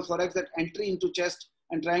fibrothorax that entry into chest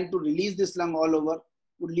and trying to release this lung all over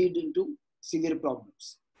would lead into severe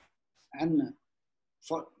problems. And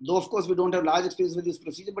though of course we don't have large experience with this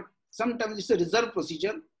procedure, but sometimes it's a reserve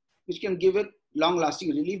procedure which can give a long-lasting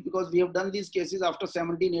relief, because we have done these cases after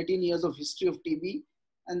 17, 18 years of history of TB.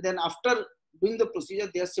 And then after doing the procedure,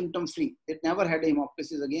 they are symptom-free. They never had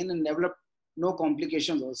hemoptysis again and developed no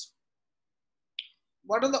complications also.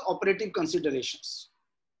 what are the operative considerations?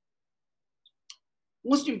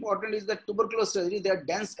 Most important is that tuberculosis surgery, there are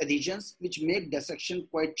dense adhesions which make dissection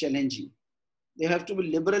quite challenging. There have to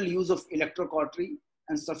be liberal use of electrocautery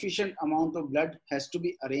and sufficient amount of blood has to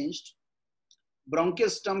be arranged. Bronchial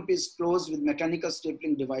stump is closed with mechanical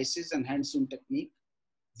stapling devices and hand sewn technique.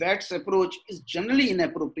 VATS approach is generally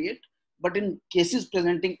inappropriate, but in cases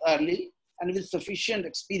presenting early and with sufficient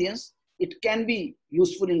experience, it can be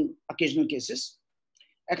useful in occasional cases.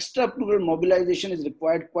 Extrapleural mobilization is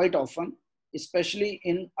required quite often, especially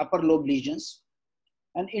in upper lobe lesions.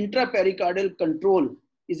 And intrapericardial control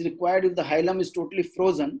is required if the hilum is totally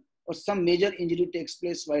frozen or some major injury takes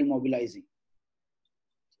place while mobilizing.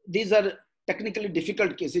 These are technically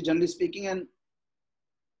difficult cases, generally speaking, and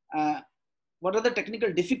what are the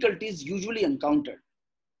technical difficulties usually encountered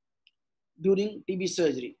during TB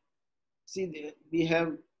surgery? See, we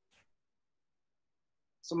have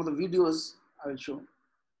some of the videos I will show.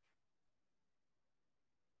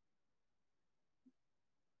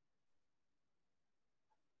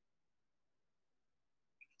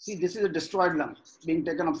 See, this is a destroyed lung being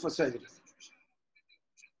taken up for surgery. Hi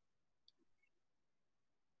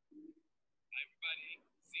everybody,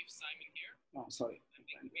 Steve Simon here. Oh, sorry.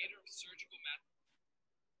 I'm the creator of surgical math.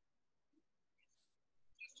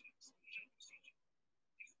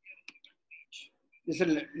 This is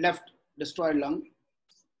a left destroyed lung.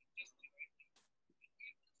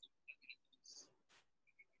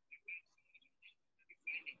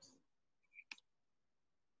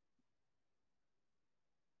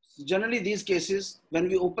 Generally, these cases, when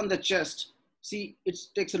we open the chest, see, it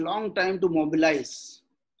takes a long time to mobilize.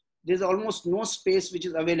 There's almost no space which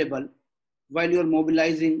is available while you're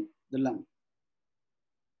mobilizing the lung.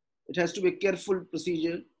 It has to be a careful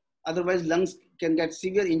procedure. Otherwise, lungs can get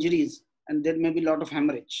severe injuries and there may be a lot of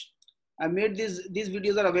hemorrhage. I made these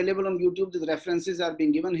videos are available on YouTube. These references are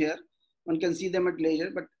being given here. One can see them at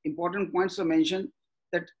leisure, but important points are mentioned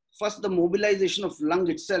that first, the mobilization of lung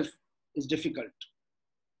itself is difficult.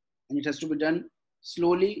 And it has to be done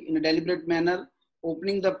slowly in a deliberate manner,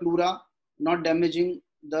 opening the pleura, not damaging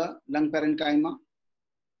the lung parenchyma.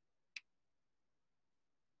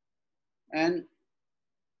 And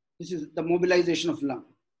this is the mobilization of lung.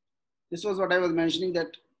 This was what I was mentioning, that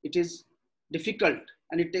it is difficult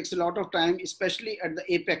and it takes a lot of time, especially at the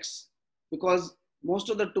apex, because most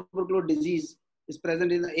of the tuberculosis disease is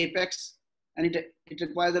present in the apex and it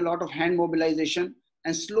requires a lot of hand mobilization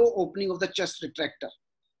and slow opening of the chest retractor.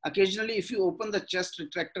 Occasionally, if you open the chest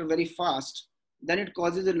retractor very fast, then it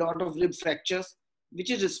causes a lot of rib fractures, which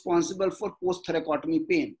is responsible for post-thoracotomy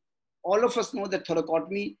pain. All of us know that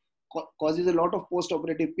thoracotomy causes a lot of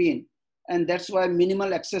post-operative pain. And that's why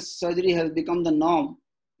minimal access surgery has become the norm,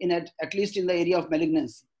 at least in the area of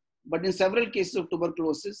malignancy. But in several cases of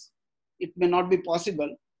tuberculosis, it may not be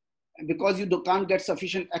possible because you can't get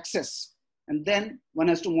sufficient access. And then one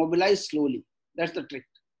has to mobilize slowly. That's the trick.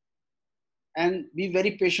 And be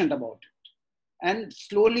very patient about it. And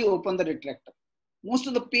slowly open the retractor. Most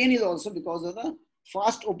of the pain is also because of the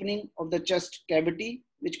fast opening of the chest cavity,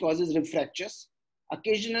 which causes rib fractures.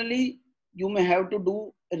 Occasionally, you may have to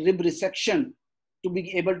do a rib resection to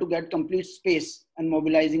be able to get complete space and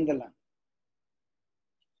mobilizing the lung.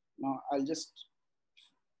 Now, I'll just...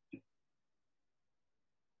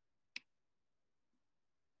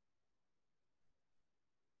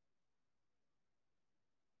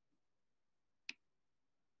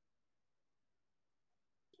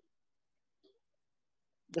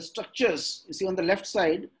 The structures, you see on the left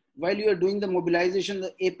side, while you are doing the mobilization,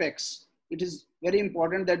 the apex, it is very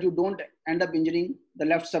important that you don't end up injuring the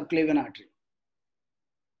left subclavian artery.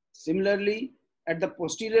 Similarly, at the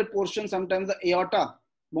posterior portion, sometimes the aorta,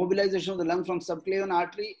 mobilization of the lung from subclavian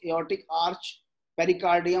artery, aortic arch,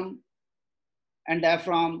 pericardium, and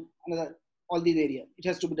diaphragm, all these areas. It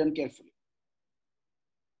has to be done carefully.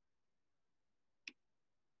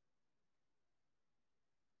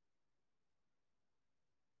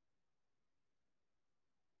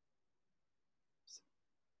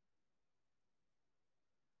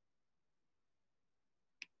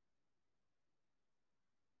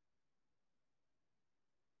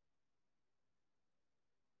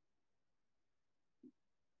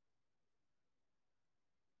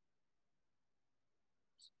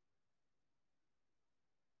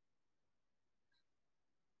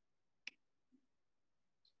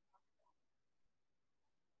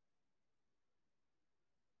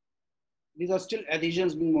 These are still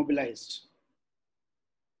adhesions being mobilized.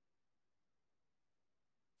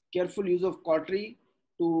 Careful use of cautery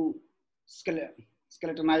to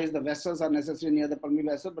skeletonize the vessels are necessary near the pulmonary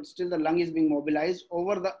vessel, but still the lung is being mobilized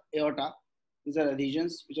over the aorta. These are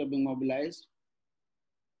adhesions which are being mobilized.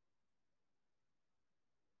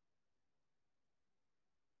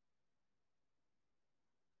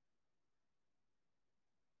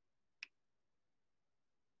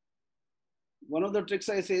 one of the tricks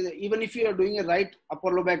I say that even if you are doing a right upper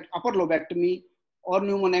lobectomy or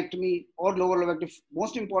pneumonectomy or lower lobectomy,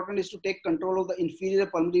 most important is to take control of the inferior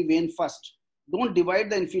pulmonary vein first. Don't divide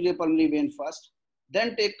the inferior pulmonary vein first,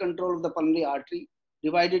 then take control of the pulmonary artery,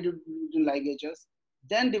 divide it into ligatures,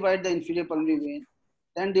 then divide the inferior pulmonary vein,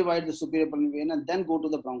 then divide the superior pulmonary vein, and then go to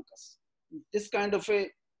the bronchus. This kind of a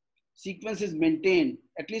sequence is maintained,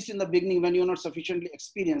 at least in the beginning when you're not sufficiently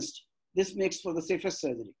experienced. This makes for the safest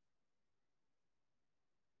surgery.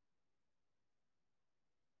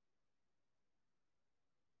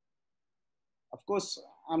 Of course,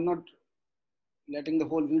 I'm not letting the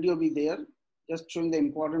whole video be there, just showing the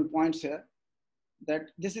important points here, that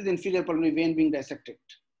this is the inferior pulmonary vein being dissected.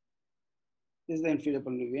 This is the inferior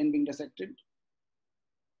pulmonary vein being dissected.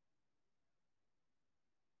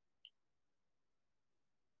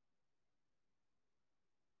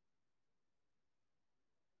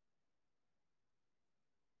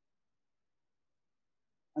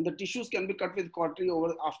 And the tissues can be cut with cautery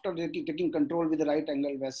over after taking control with the right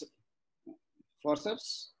angle vessel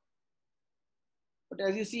forceps. But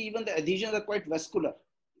as you see, even the adhesions are quite vascular.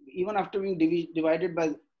 Even after being divided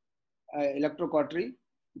by electrocautery,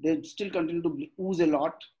 they still continue to ooze a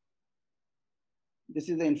lot. This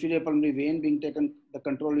is the inferior pulmonary vein being taken, the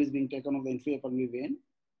control is being taken of the inferior pulmonary vein.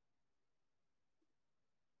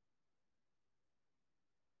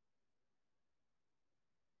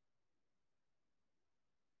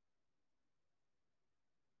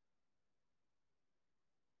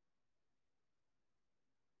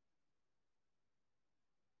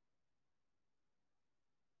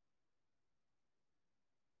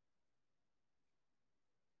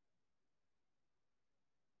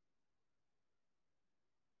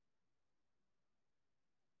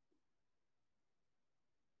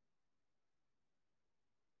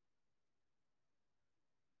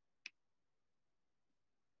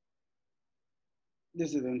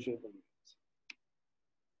 This is the inferior pulmonary.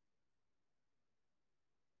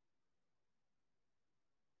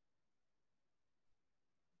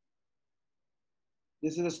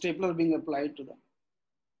 This is a stapler being applied to them.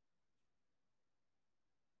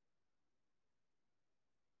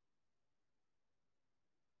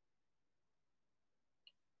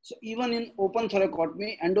 So even in open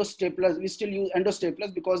thoracotomy, endostaplers, we still use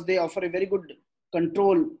endostaplers because they offer a very good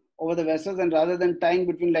control over the vessels, and rather than tying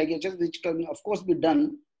between ligatures, which can of course be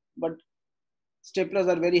done, but staplers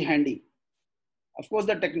are very handy. Of course,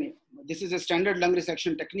 the technique, this is a standard lung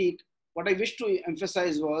resection technique. What I wish to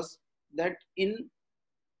emphasize was that in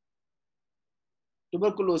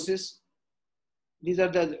tuberculosis, these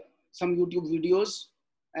are some YouTube videos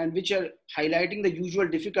and which are highlighting the usual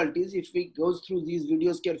difficulties. If we go through these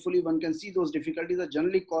videos carefully, one can see those difficulties are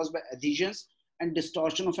generally caused by adhesions and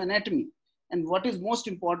distortion of anatomy. And what is most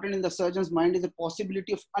important in the surgeon's mind is the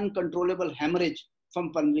possibility of uncontrollable hemorrhage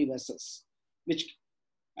from pulmonary vessels,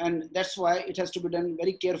 and that's why it has to be done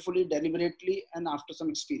very carefully, deliberately, and after some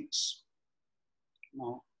experience.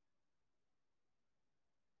 Now,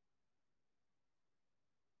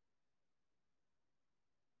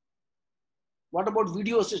 what about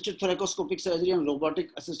video-assisted thoracoscopic surgery and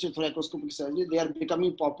robotic-assisted thoracoscopic surgery? They are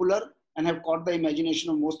becoming popular and have caught the imagination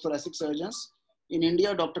of most thoracic surgeons. In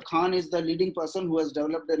India, Dr. Khan is the leading person who has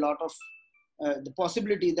developed a lot of the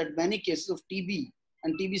possibility that many cases of TB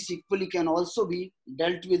and TB sequelae can also be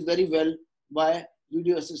dealt with very well by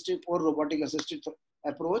video-assisted or robotic-assisted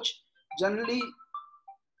approach. Generally,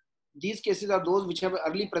 these cases are those which have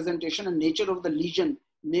early presentation, and nature of the lesion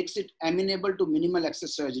makes it amenable to minimal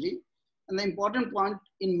access surgery. And the important point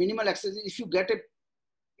in minimal access is if you get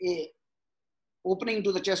a opening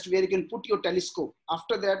into the chest where you can put your telescope,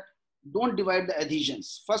 after that, don't divide the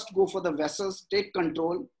adhesions. First go for the vessels, take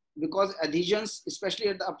control, because adhesions, especially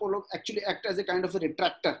at the upper lobe, actually act as a kind of a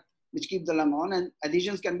retractor which keep the lung on, and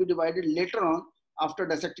adhesions can be divided later on after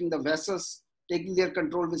dissecting the vessels, taking their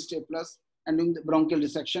control with staplers and doing the bronchial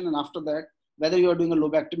dissection. And after that, whether you are doing a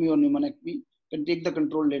lobectomy or pneumonectomy, can take the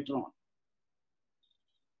control later on.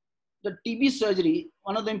 The TB surgery,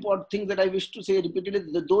 one of the important things that I wish to say repeatedly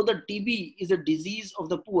is that though the TB is a disease of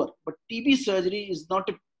the poor, but TB surgery is not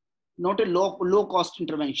a low cost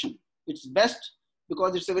intervention. It's best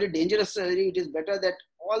because it's a very dangerous surgery. It is better that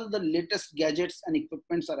all the latest gadgets and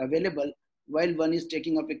equipments are available while one is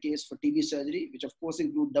taking up a case for TB surgery, which of course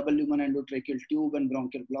include double lumen endotracheal tube and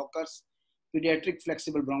bronchial blockers, pediatric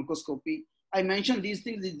flexible bronchoscopy. I mentioned these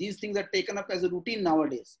things are taken up as a routine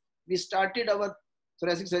nowadays. We started our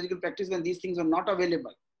thoracic surgical practice when these things were not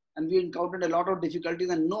available, and we encountered a lot of difficulties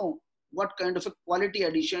and know what kind of a quality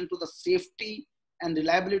addition to the safety and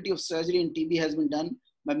reliability of surgery in TB has been done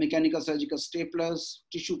by mechanical surgical staplers,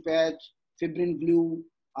 tissue patch, fibrin glue,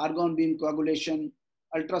 argon beam coagulation,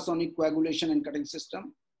 ultrasonic coagulation and cutting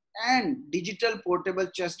system, and digital portable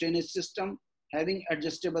chest drainage system having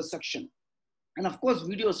adjustable suction. And of course,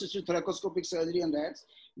 video assisted thoracoscopic surgery on rats,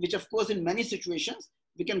 which of course in many situations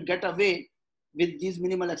we can get away with this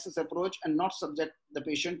minimal access approach and not subject the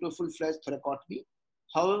patient to a full-fledged thoracotomy.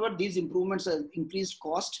 However, these improvements have increased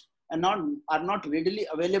cost and are not readily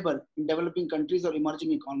available in developing countries or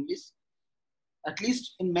emerging economies, at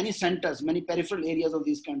least in many centers, many peripheral areas of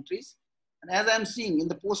these countries. And as I'm seeing in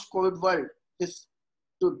the post-COVID world, this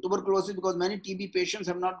tuberculosis, because many TB patients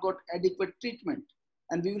have not got adequate treatment.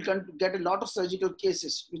 And we will get a lot of surgical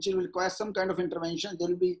cases, which will require some kind of intervention. There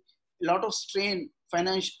will be a lot of strain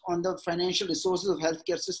on the financial resources of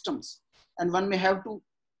healthcare systems. And one may have to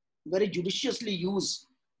very judiciously use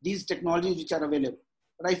these technologies which are available.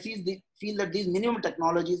 But I feel that these minimum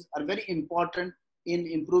technologies are very important in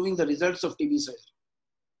improving the results of TB surgery.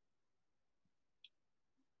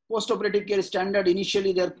 Post-operative care standard,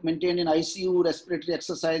 initially they're maintained in ICU, respiratory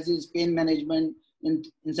exercises, pain management,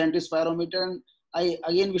 incentive spirometer. And I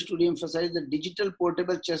again wish to re-emphasize that digital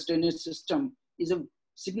portable chest drainage system is a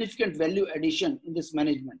significant value addition in this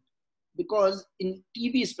management. Because in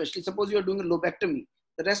TB especially, suppose you are doing a lobectomy,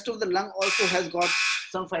 the rest of the lung also has got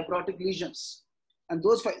some fibrotic lesions. And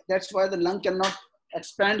that's why the lung cannot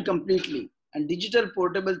expand completely. And digital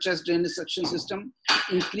portable chest drainage suction system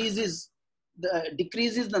decreases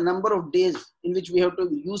the number of days in which we have to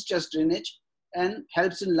use chest drainage and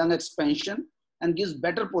helps in lung expansion and gives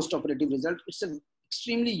better post-operative result. It's an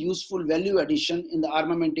extremely useful value addition in the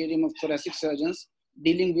armamentarium of thoracic surgeons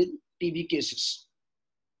dealing with TB cases.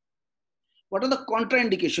 What are the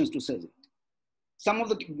contraindications to surgery? Some of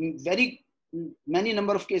the many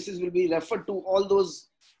number of cases will be referred to all those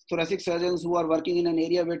thoracic surgeons who are working in an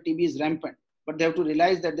area where TB is rampant, but they have to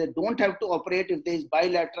realize that they don't have to operate if there is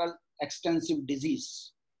bilateral extensive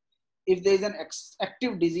disease. If there is an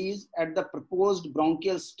active disease at the proposed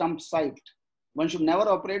bronchial stump site, one should never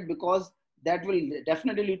operate because that will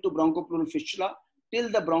definitely lead to bronchopleural fistula till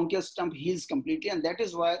the bronchial stump heals completely. And that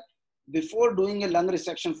is why before doing a lung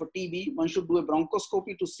resection for TB, one should do a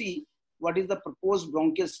bronchoscopy to see what is the proposed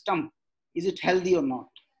bronchial stump. Is it healthy or not?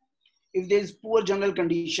 If there is poor general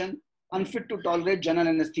condition, unfit to tolerate general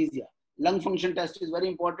anesthesia, lung function test is very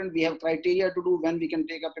important. We have criteria to do when we can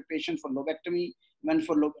take up a patient for lobectomy, when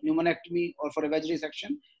for pneumonectomy or for a wedge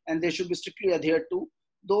resection, and they should be strictly adhered to.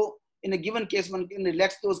 Though in a given case, one can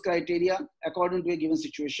relax those criteria according to a given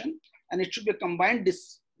situation, and it should be a combined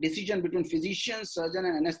decision between physician, surgeon,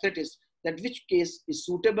 and anesthetist that which case is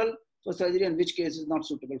suitable for surgery and which case is not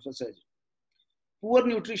suitable for surgery. Poor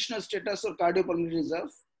nutritional status or cardiopulmonary reserve.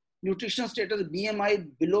 Nutritional status BMI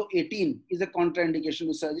below 18 is a contraindication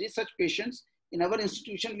to surgery. Such patients in our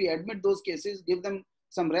institution, we admit those cases, give them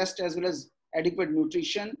some rest as well as adequate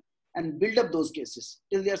nutrition and build up those cases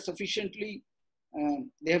till they are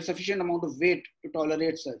they have sufficient amount of weight to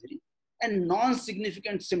tolerate surgery. And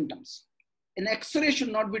non-significant symptoms. An X-ray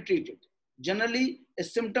should not be treated. Generally, a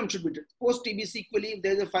symptom should be treated. Post-TB sequelae, if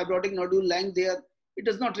there is a fibrotic nodule lying there, it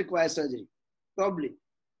does not require surgery, probably.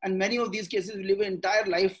 And many of these cases will live an entire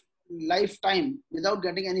lifetime without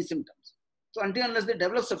getting any symptoms. So unless they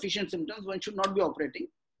develop sufficient symptoms, one should not be operating,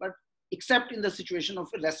 but except in the situation of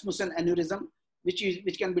a Rasmussen aneurysm, which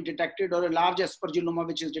can be detected, or a large aspergilloma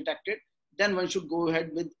which is detected, then one should go ahead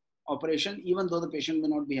with operation, even though the patient may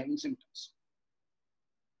not be having symptoms.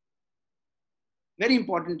 Very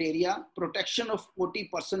important area, protection of OT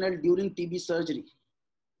personnel during TB surgery.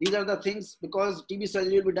 These are the things, because TB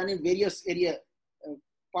surgery will be done in various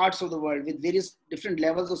parts of the world with various different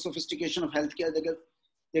levels of sophistication of healthcare.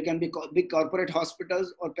 There can be big corporate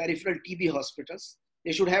hospitals or peripheral TB hospitals.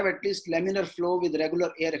 They should have at least laminar flow with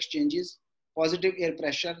regular air exchanges, positive air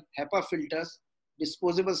pressure, HEPA filters,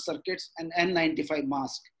 disposable circuits, and N95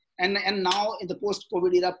 mask. And now in the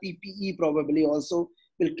post-COVID era, PPE probably also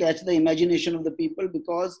will catch the imagination of the people,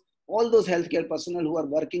 because all those healthcare personnel who are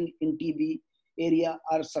working in TB area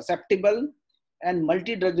are susceptible, and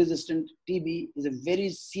multi-drug resistant TB is a very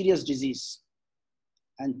serious disease.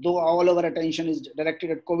 And though all our attention is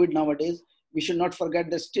directed at COVID nowadays, we should not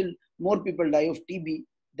forget that still more people die of TB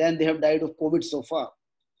than they have died of COVID so far.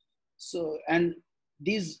 So, and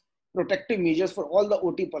these protective measures for all the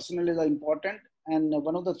OT personnel are important. And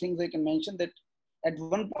one of the things I can mention that at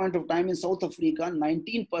one point of time in South Africa,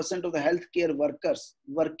 19% of the healthcare workers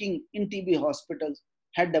working in TB hospitals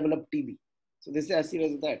had developed TB. So this is as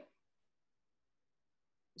serious as that.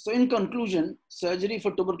 So in conclusion, surgery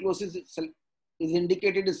for tuberculosis is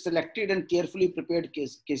indicated as selected and carefully prepared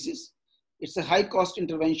cases. It's a high cost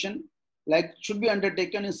intervention, should be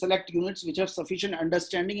undertaken in select units which have sufficient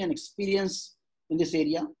understanding and experience in this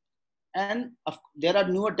area. And there are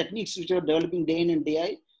newer techniques which are developing day in and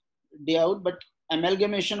day out, but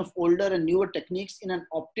amalgamation of older and newer techniques in an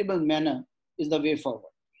optimal manner is the way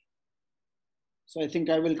forward. So I think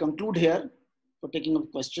I will conclude here for taking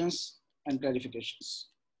up questions and clarifications.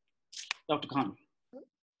 Dr. Khan.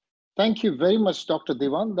 Thank you very much, Dr.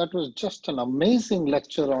 Dewan. That was just an amazing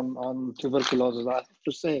lecture on tuberculosis. I have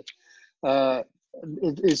to say,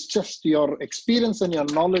 it's just your experience and your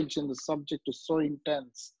knowledge in the subject is so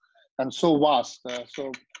intense and so vast.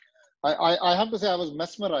 So I have to say I was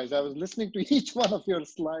mesmerized. I was listening to each one of your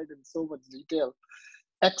slides in so much detail.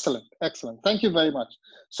 Excellent, excellent. Thank you very much.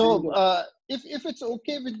 So if it's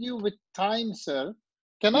okay with you with time, sir,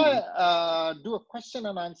 can I do a question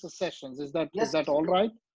and answer sessions? Is that all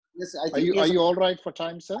right? Yes, I think are you all right for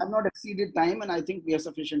time, sir? I've not exceeded time, and I think we have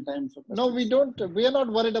sufficient time for questions. No, we don't. We are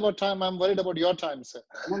not worried about time. I'm worried about your time, sir.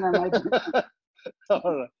 No.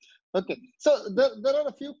 All right. Okay. So there are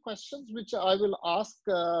a few questions which I will ask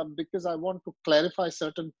because I want to clarify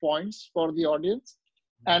certain points for the audience.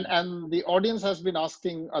 And the audience has been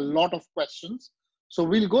asking a lot of questions. So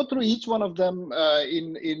we'll go through each one of them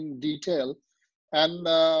in detail. And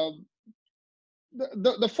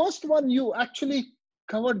the first one you actually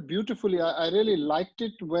covered beautifully. I really liked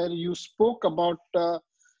it where you spoke about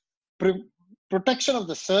protection of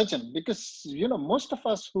the surgeon, because most of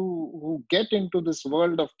us who get into this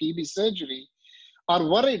world of TB surgery are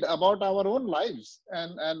worried about our own lives.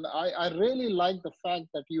 And I really like the fact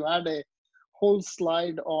that you had a whole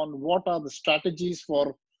slide on what are the strategies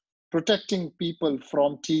for protecting people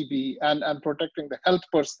from TB and protecting the health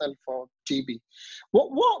personnel for TB.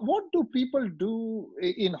 What do people do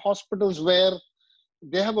in hospitals where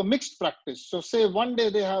they have a mixed practice? So say one day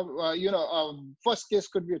they have, first case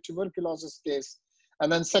could be a tuberculosis case,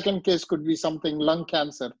 and then second case could be something lung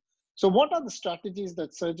cancer. So what are the strategies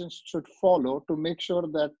that surgeons should follow to make sure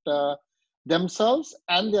that themselves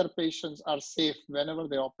and their patients are safe whenever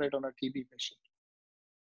they operate on a TB patient?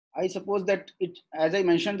 I suppose that as I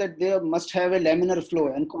mentioned, that they must have a laminar flow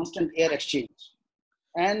and constant air exchange.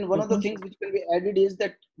 And one of the things which can be added is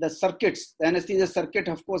that the circuits, the anesthesia circuit,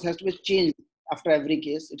 of course, has to be changed after every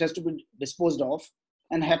case. It has to be disposed of.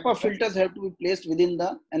 And HEPA filters have to be placed within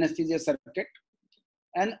the anesthesia circuit.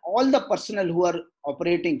 And all the personnel who are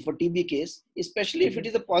operating for TB case, especially if it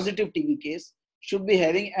is a positive TB case, should be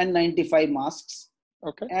having N95 masks.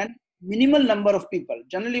 Okay. And minimal number of people.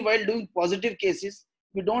 Generally, while doing positive cases,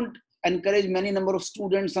 we don't encourage many number of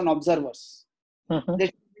students and observers. There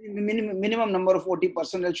should be minimum number of OT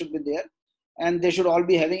personnel should be there, and they should all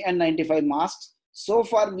be having N95 masks. So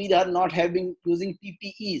far, we are not using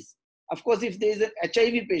PPEs. Of course, if there is an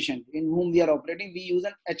HIV patient in whom we are operating, we use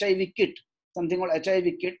an HIV kit, something called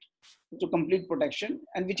HIV kit to complete protection,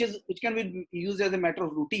 and which can be used as a matter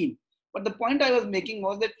of routine. But the point I was making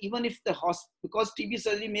was that even if because TB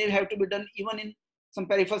surgery may have to be done even in some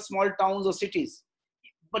peripheral small towns or cities,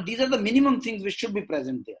 but these are the minimum things which should be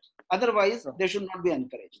present there. Otherwise, they should not be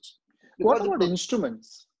encouraged. What about the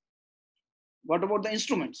instruments? What about the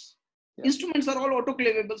instruments? Yeah. Instruments are all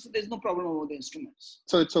autoclavable, so there's no problem about the instruments.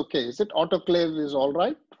 So it's okay. Is it autoclave is all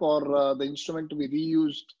right for the instrument to be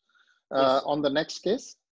reused on the next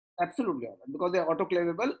case? Absolutely all right, because they're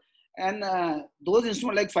autoclavable. And those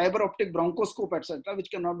instruments like fiber optic bronchoscope, etc., which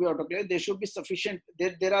cannot be autoclaved, they should be sufficient.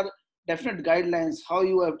 There are definite guidelines how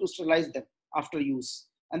you have to sterilize them after use.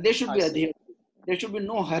 And they should be adhered to. There should be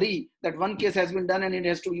no hurry that one case has been done and it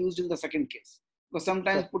has to be used in the second case. Because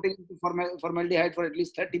sometimes putting formaldehyde for at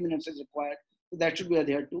least 30 minutes is required. So that should be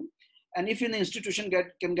adhered to. And if an institution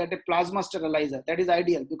can get a plasma sterilizer, that is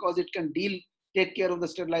ideal because it can take care of the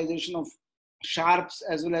sterilization of sharps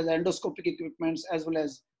as well as endoscopic equipments as well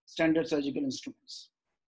as standard surgical instruments.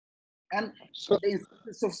 And so the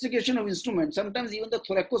sophistication of instruments, sometimes even the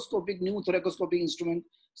new thoracoscopic instrument,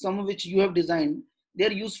 some of which you have designed, they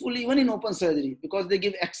are useful even in open surgery because they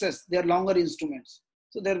give access. They are longer instruments.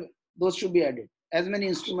 So those should be added. As many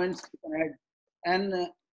instruments you can add. And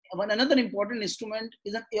another important instrument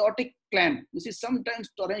is an aortic clamp. You see, sometimes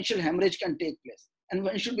torrential hemorrhage can take place. And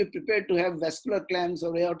one should be prepared to have vascular clamps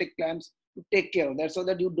or aortic clamps to take care of that so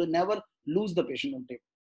that you do never lose the patient on tape.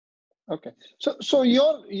 Okay. So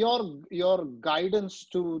your guidance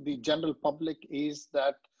to the general public is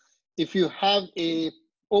that if you have a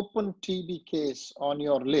open TB case on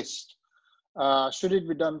your list, should it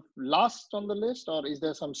be done last on the list, or is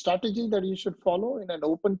there some strategy that you should follow in an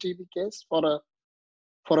open TB case for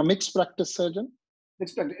a mixed practice surgeon?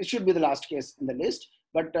 Mixed practice, it should be the last case in the list.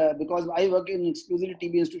 But because I work in exclusively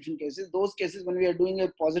TB institution cases, those cases when we are doing a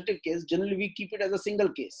positive case, generally we keep it as a single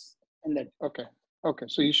case in that. Okay. Okay,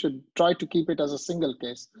 so you should try to keep it as a single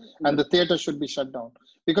case, and the theater should be shut down.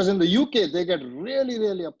 Because in the UK, they get really,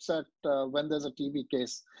 really upset when there's a TB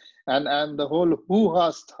case, and the whole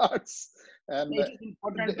hoo-ha starts. And It is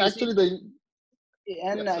important to see. actually, the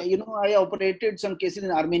And yes, sir. I operated some cases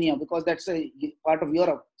in Armenia because that's a part of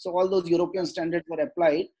Europe. So all those European standards were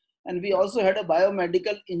applied. And we also had a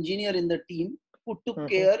biomedical engineer in the team who took Mhm.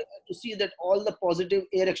 care to see that all the positive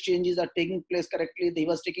air exchanges are taking place correctly. He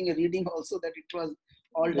was taking a reading also that it was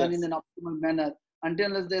all done in Yes. an optimal manner.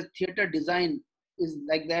 Until as the theater design is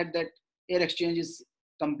like that, that air exchange is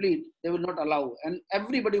complete, they will not allow. And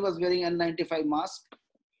everybody was wearing N95 mask,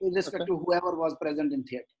 Okay. irrespective of whoever was present in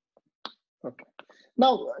theater. Okay.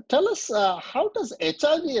 Now, tell us, how does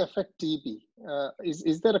HIV affect TB?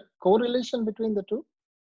 Is there a correlation between the two?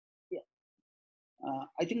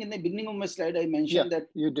 I think in the beginning of my slide, I Yeah, mentioned that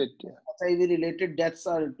you did. Yeah. HIV-related deaths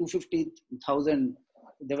are 250,000.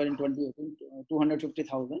 They were in 2018,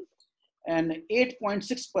 250,000. And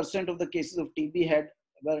 8.6% of the cases of TB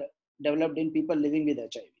were developed in people living with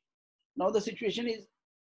HIV. Now the situation is,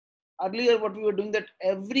 earlier what we were doing that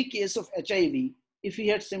every case of HIV, if he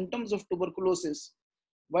had symptoms of tuberculosis,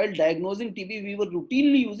 while diagnosing TB, we were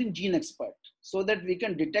routinely using gene expert so that we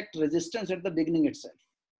can detect resistance at the beginning itself.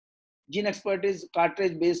 Gene expert is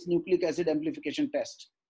cartridge-based nucleic acid amplification test.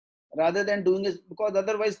 Rather than doing it, because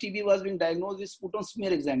otherwise TB was being diagnosed with put on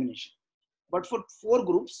smear examination. But for 4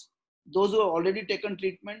 groups, those who have already taken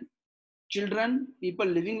treatment, children, people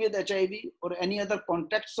living with HIV, or any other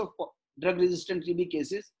contacts of drug-resistant TB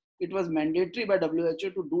cases, it was mandatory by WHO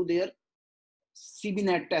to do their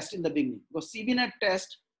CBNAT test in the beginning. Because CBNAT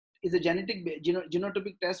test is a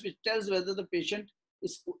genotypic test which tells whether the patient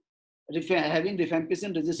is having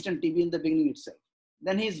rifampicin resistant TB in the beginning itself.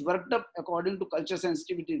 Then he is worked up according to culture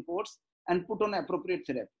sensitivity reports and put on appropriate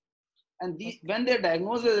therapy. And when they are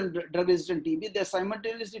diagnosed as drug resistant TB, they are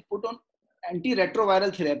simultaneously put on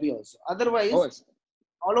antiretroviral therapy also. Otherwise,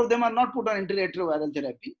 all of them are not put on antiretroviral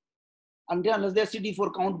therapy unless their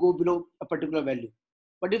CD4 count go below a particular value.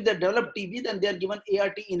 But if they develop TB, then they are given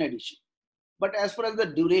ART in addition. But as far as the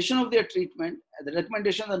duration of their treatment, the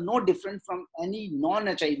recommendations are no different from any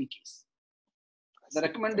non-HIV case. The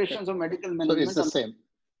recommendations of medical management it's the same.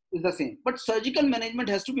 Is the same. But surgical management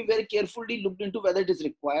has to be very carefully looked into whether it is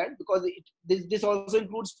required, because this also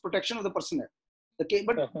includes protection of the personnel.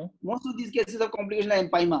 But most of these cases of complication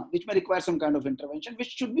like empyema, which may require some kind of intervention, which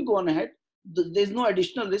should be gone ahead. There is no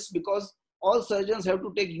additional risk because all surgeons have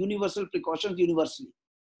to take universal precautions universally,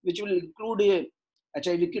 which will include a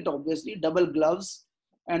HIV kit, obviously, double gloves,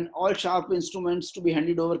 and all sharp instruments to be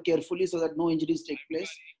handed over carefully so that no injuries take place.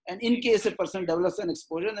 And in case a person develops an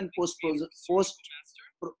exposure, then post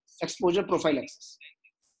exposure prophylaxis.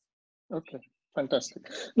 Okay, fantastic.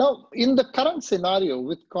 Now, in the current scenario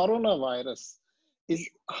with coronavirus,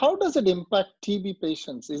 how does it impact TB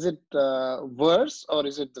patients? Is it worse or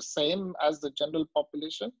is it the same as the general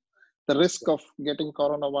population? The risk of getting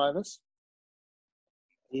coronavirus?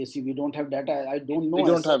 You see, we don't have data. I don't know. We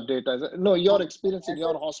don't have data. No, your experience in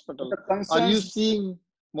your hospital. Are you seeing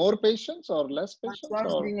more patients or less patients?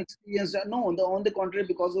 Concerns being experienced. No, on the contrary,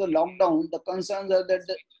 because of the lockdown, the concerns are that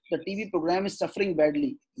the TB program is suffering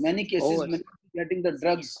badly. Many cases, many getting the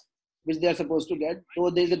drugs which they are supposed to get. So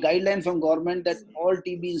there is a guideline from government that all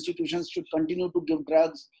TB institutions should continue to give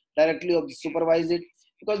drugs directly or supervise it.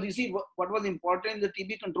 Because you see, what was important in the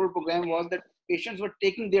TB control program was that patients were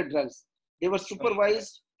taking their drugs. They were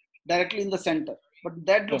supervised directly in the center. But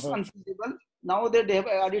that looks unfeasible. Now that they have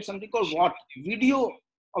added something called what? Video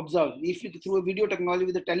observe. If you through a video technology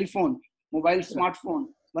with a telephone, mobile smartphone,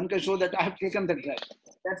 one can show that I have taken the drug.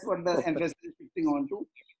 That's what the emphasis is shifting on to.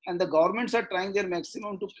 And the governments are trying their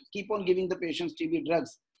maximum to keep on giving the patients TB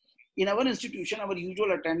drugs. In our institution, our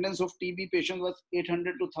usual attendance of TB patients was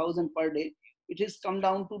 800 to 1,000 per day. It has come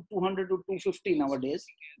down to 200 to 250 nowadays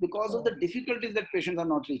because of the difficulties that patients are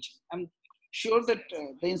not reaching. I'm sure that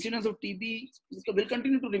the incidence of TB will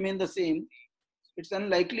continue to remain the same. It's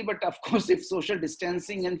unlikely, but of course, if social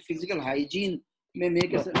distancing and physical hygiene may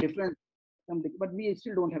make a difference, but we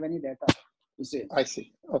still don't have any data to say. I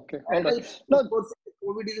see. Okay. All right. Of course,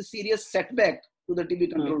 COVID is a serious setback to the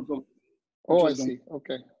TB control program. Oh, I see.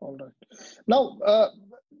 Okay. All right. Now,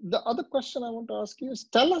 the other question I want to ask you is,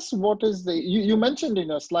 tell us what is you mentioned in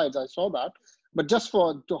your slides, I saw that, but just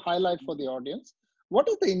to highlight for the audience, what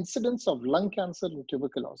is the incidence of lung cancer and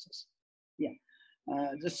tuberculosis? Yeah.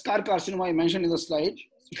 The scar carcinoma I mentioned in the slide.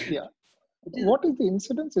 Yeah. What is the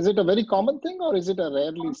incidence? Is it a very common thing or is it a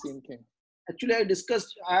rarely seen thing? Actually,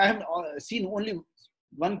 I have seen only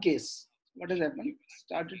one case. What has happened?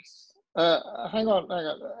 Hang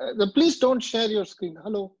on. Please don't share your screen.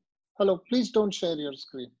 Hello. Hello, please don't share your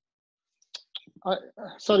screen.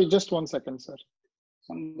 Sorry, just 1 second, sir.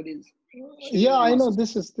 Somebody's. Yeah, I know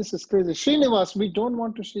this is crazy. Srinivas, we don't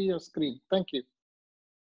want to see your screen. Thank you.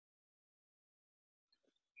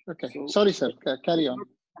 Okay, so, sorry, sir. Carry on.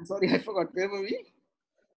 I'm sorry, I forgot. Where were we?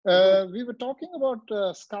 We were talking about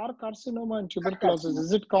scar carcinoma and tuberculosis.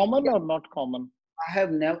 Is it common or not common?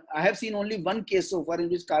 I have seen only one case so far in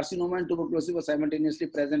which carcinoma and tuberculosis were simultaneously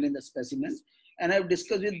present in the specimen. And I've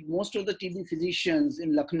discussed with most of the TB physicians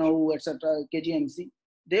in Lucknow, etc., KGMC.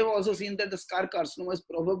 They've also seen that the scar carcinoma is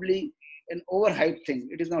probably an overhyped thing.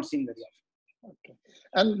 It is not seen very often. Okay.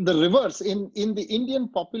 And the reverse, in the Indian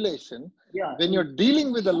population, when you're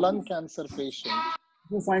dealing with a lung cancer patient,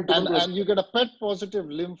 and you get a PET positive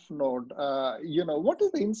lymph node, what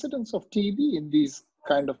is the incidence of TB in these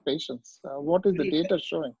kind of patients? What is the data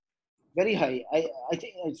showing? Very high. I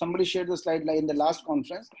think somebody shared the slide in the last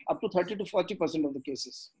conference, up to 30 to 40% of the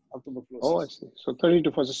cases of tuberculosis. Oh, I see. So 30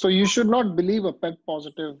 to 40. So you should not believe a PET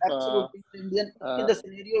positive. Absolutely. In the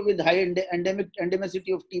scenario with high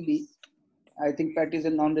endemicity of TB, I think PET is a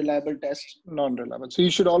non-reliable test. Non-reliable. So you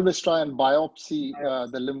should always try and biopsy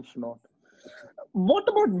the lymph node. What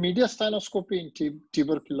about mediastinoscopy in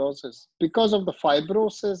tuberculosis? Because of the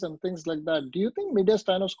fibrosis and things like that, do you think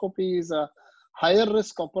mediastinoscopy is a higher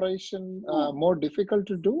risk operation, more difficult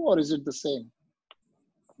to do, or is it the same?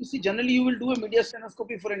 You see, generally you will do a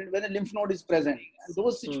mediastinoscopy when a lymph node is present. And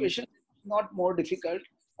those situations not more difficult.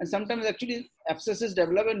 And sometimes actually abscesses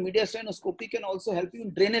develop, and mediastinoscopy can also help you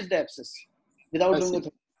drainage the abscess without doing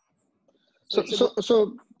it. So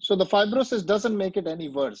the fibrosis doesn't make it any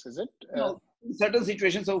worse, is it? No, in certain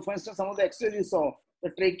situations. So for instance, some of the X-rays you saw, the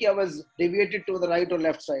trachea was deviated to the right or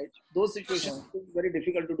left side. Those situations are very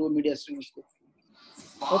difficult to do a mediastinoscopy.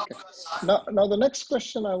 Okay. Now the next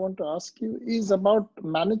question I want to ask you is about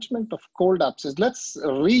management of cold abscess. Let's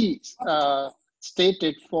restate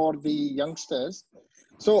it for the youngsters.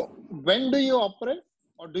 So when do you operate,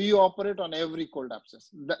 or do you operate on every cold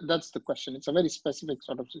abscess? That's the question. It's a very specific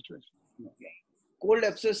sort of situation. Cold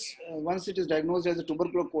abscess, once it is diagnosed as a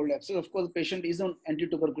tubercular cold abscess, of course, the patient is on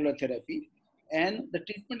anti-tubercular therapy, and the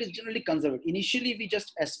treatment is generally conservative. Initially, we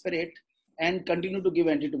just aspirate and continue to give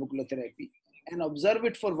anti-tubercular therapy and observe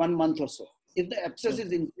it for 1 month or so. If the abscess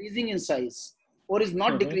is increasing in size or is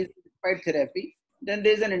not decreasing despite therapy, then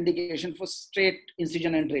there is an indication for straight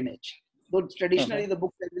incision and drainage. Though traditionally the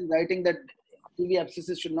book has been writing that TB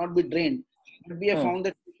abscesses should not be drained, but we have found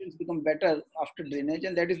that patients become better after drainage,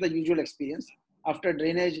 and that is the usual experience. After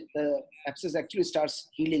drainage, the abscess actually starts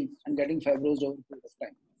healing and getting fibrosed over a period of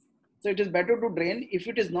time. So it is better to drain if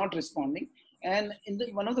it is not responding. And in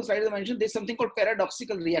one of the slides I mentioned, there's something called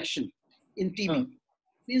paradoxical reaction in TB.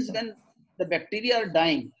 Means when the bacteria are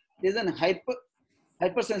dying, there's an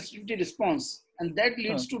hypersensitivity response, and that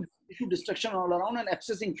leads to tissue destruction all around, and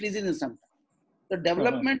abscess increases in some time. The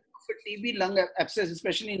development of a TB lung abscess,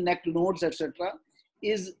 especially in neck nodes, etc.,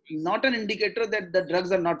 is not an indicator that the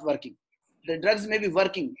drugs are not working. The drugs may be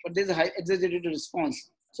working, but there's a high exaggerated response.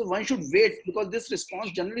 So one should wait, because this response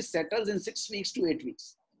generally settles in 6 weeks to 8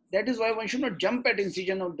 weeks. That is why one should not jump at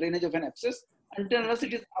incision or drainage of an abscess unless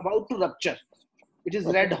it is about to rupture. It is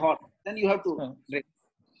red hot. Then you have to drain.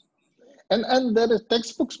 And there is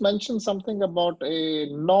textbooks mention something about a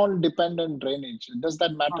non-dependent drainage. Does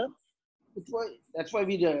that matter? That's why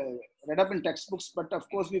we read up in textbooks, but of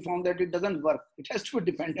course we found that it doesn't work. It has to be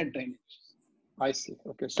dependent drainage. I see.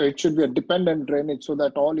 Okay, so it should be a dependent drainage so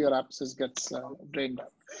that all your abscess gets drained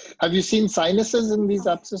out. Have you seen sinuses in these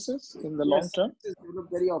abscesses in the long term? Yes, develop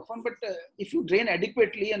very often, but if you drain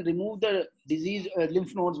adequately and remove the disease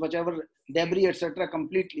lymph nodes, whichever debris, etc.,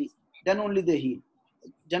 completely, then only they heal.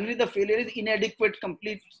 Generally, the failure is inadequate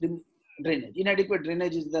complete drainage. Inadequate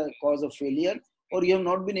drainage is the cause of failure, or you have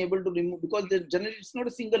not been able to remove, because generally it's not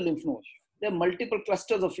a single lymph node. There are multiple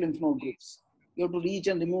clusters of lymph node groups. You have to reach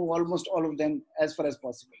and remove almost all of them as far as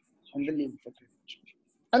possible, and then leave for drainage.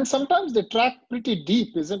 And sometimes they track pretty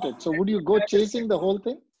deep, isn't it? So would you go chasing the whole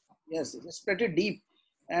thing? Yes, it's pretty deep.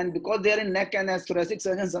 And because they are in neck, and as thoracic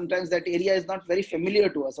surgeons, sometimes that area is not very familiar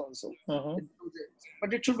to us also.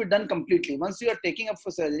 But it should be done completely. Once you are taking up for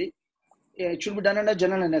surgery, it should be done under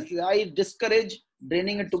general anesthesia. I discourage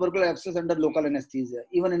draining a tubercular abscess under local anesthesia,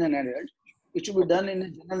 even in an adult. It should be done in a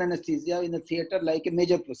general anesthesia in a theater like a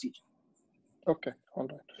major procedure. Okay, all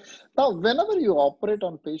right. Now, whenever you operate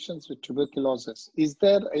on patients with tuberculosis, is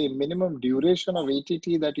there a minimum duration of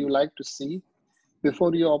ATT that you like to see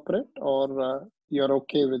before you operate, or you're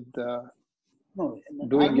okay with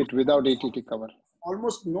doing it without ATT cover?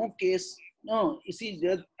 Almost no case. No, you see,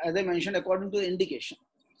 as I mentioned, according to the indication.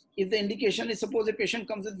 if the indication is, suppose a patient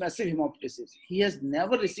comes with massive hemoptysis, he has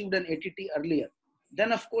never received an ATT earlier,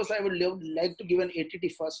 then of course I would like to give an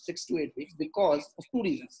ATT first 6 to 8 weeks because of two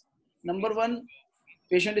reasons. Number one,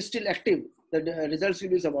 patient is still active, the results will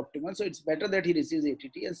be suboptimal, so it's better that he receives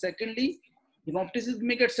ATT. And secondly, hemoptysis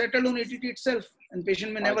may get settled on ATT itself and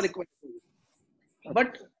patient may never require it.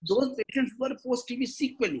 But those patients who are post-TB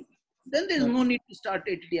sequelae, then there is no need to start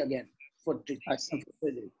ATT again for treatment.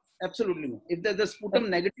 Absolutely no. If the sputum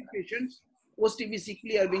negative patients, post-TB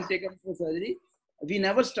sequelae are being taken for surgery, we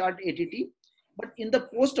never start ATT. But in the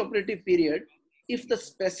post-operative period, if the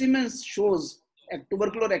specimens shows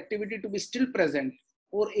tubercular activity to be still present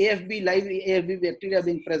or AFB, live AFB bacteria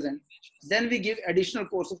being present, then we give additional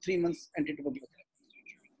course of 3 months anti-tubercular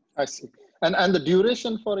therapy. I see. And the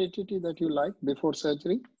duration for ATT that you like before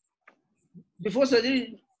surgery? Before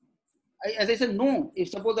surgery, as I said, no. If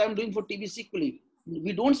suppose I'm doing for TB sequelae,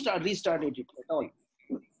 we don't restart ATT at all.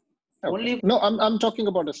 Okay. Only no, I'm talking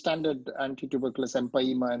about a standard anti-tuberculous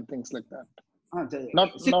empyema and things like that.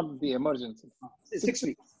 Not the emergency. 6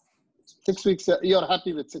 weeks. 6 weeks. You're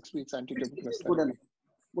happy with 6 weeks anti-tuberculous therapy?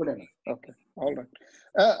 Good enough. Okay. All right.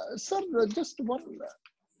 Sir, just one.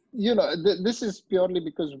 This is purely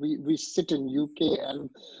because we sit in UK and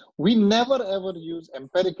we never ever use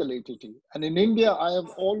empirical ATT. And in India, I have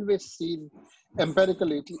always seen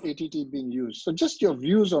empirical ATT being used. So just your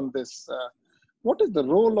views on this. What is the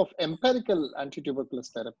role of empirical anti-tuberculous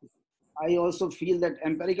therapy? I also feel that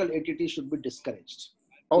empirical ATT should be discouraged.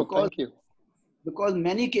 Oh, thank you. Because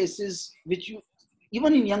many cases,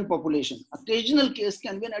 even in young population, occasional case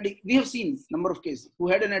can be we have seen number of cases who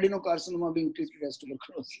had an adenocarcinoma being treated as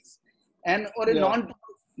tuberculosis, or a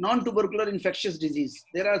non-tubercular infectious disease.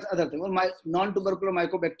 There are other things, or non-tubercular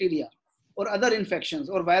mycobacteria, or other infections,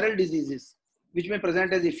 or viral diseases, which may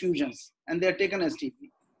present as effusions, and they are taken as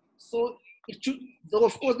TB. So it should, though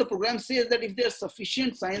of course the program says that if there are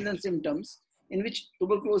sufficient signs and symptoms in which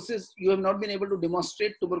tuberculosis, you have not been able to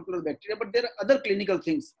demonstrate tubercular bacteria, but there are other clinical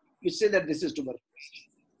things which say that this is tuberculosis.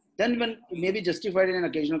 Then when it may be justified in an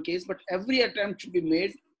occasional case, but every attempt should be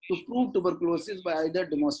made to prove tuberculosis by either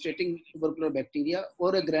demonstrating tubercular bacteria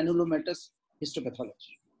or a granulomatous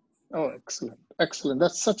histopathology. Oh, excellent. Excellent.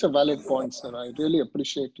 That's such a valid point, sir. I really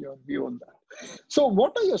appreciate your view on that. So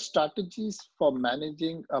what are your strategies for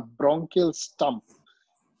managing a bronchial stump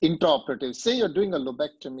intraoperative? Say you're doing a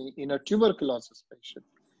lobectomy in a tuberculosis patient.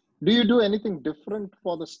 Do you do anything different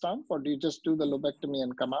for the stump, or do you just do the lobectomy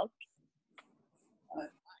and come out?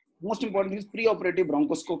 Most important is preoperative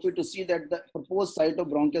bronchoscopy to see that the proposed site of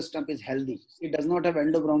bronchial stump is healthy. It does not have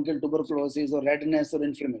endobronchial tuberculosis or redness or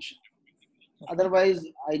inflammation. Otherwise,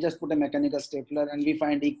 I just put a mechanical stapler and we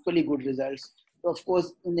find equally good results. So of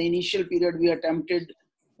course, in the initial period, we attempted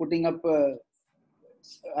putting up,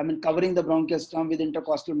 covering the bronchial stump with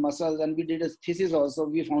intercostal muscles, and we did a thesis also.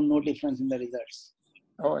 We found no difference in the results.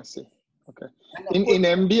 Oh, I see. Okay. In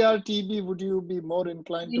MDR TB, would you be more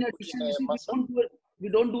inclined to put in a muscle? We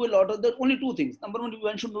don't do a lot of the only two things. Number one,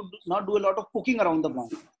 one should not do a lot of poking around the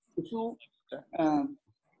bronch. If you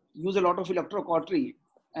use a lot of electrocautery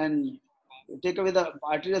and take away the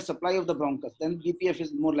arterial supply of the bronchus, then BPF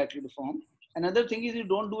is more likely to form. Another thing is you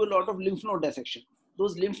don't do a lot of lymph node dissection.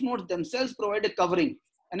 Those lymph nodes themselves provide a covering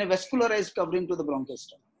and a vascularized covering to the bronchial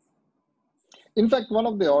stump. In fact, one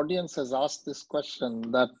of the audience has asked this question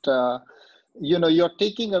that, you're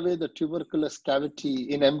taking away the tuberculous cavity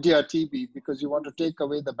in MDR TB because you want to take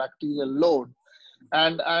away the bacterial load.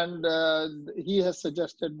 And he has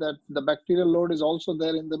suggested that the bacterial load is also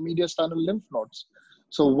there in the mediastinal lymph nodes.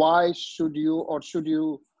 So why should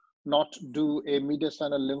you not do a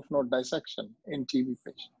mediastinal lymph node dissection in TB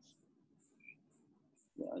patients?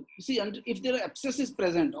 See, if there are abscesses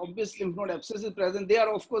present, obvious lymph node abscess is present, they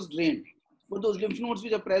are of course drained. But those lymph nodes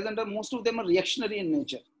which are present, most of them are reactionary in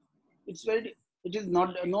nature.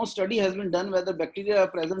 No study has been done whether bacteria are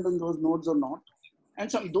present in those nodes or not.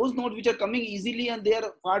 And those nodes which are coming easily and they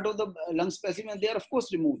are part of the lung specimen, they are of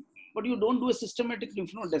course removed. But you don't do a systematic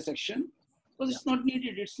lymph node dissection because it's not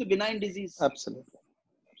needed. It's a benign disease. Absolutely.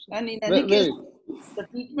 And in any case,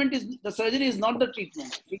 the surgery is not the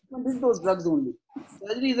treatment. Treatment is those drugs only.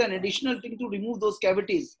 Surgery is an additional thing to remove those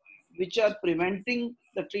cavities which are preventing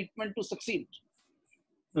the treatment to succeed.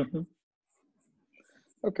 Mm-hmm.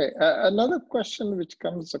 Okay, another question which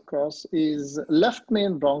comes across is left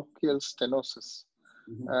main bronchial stenosis.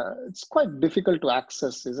 Mm-hmm. It's quite difficult to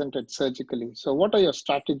access, isn't it, surgically? So what are your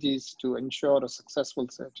strategies to ensure a successful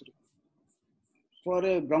surgery? For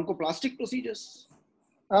bronchoplastic procedures?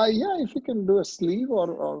 Yeah, if you can do a sleeve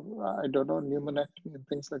or I don't know, pneumonectomy and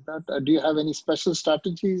things like that. Do you have any special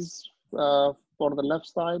strategies for the left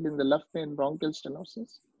side in the left main bronchial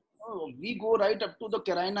stenosis? We go right up to the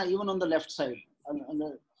carina, even on the left side.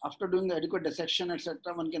 After doing the adequate dissection, etc.,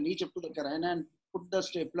 one can reach up to the carina and put the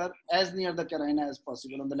stapler as near the carina as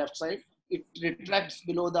possible on the left side. It retracts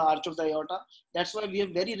below the arch of the aorta. That's why we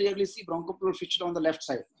have very rarely see bronchopleural fistula on the left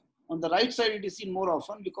side. On the right side, it is seen more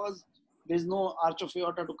often because there is no arch of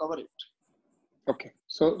aorta to cover it. Okay,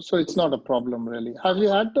 so it's not a problem really. Have you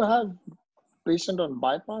had to have patient on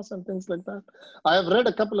bypass and things like that? I have read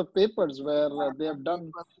a couple of papers where they have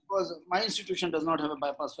done. Because my institution does not have a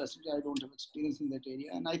bypass facility, I don't have experience in that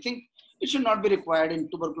area, and I think it should not be required in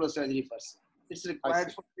tuberculosis surgery per se. It's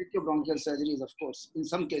required for tracheobronchial surgeries, of course, in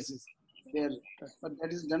some cases, where, but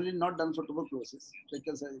that is generally not done for tuberculosis,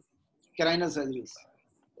 tracheal surgery, carinal surgeries.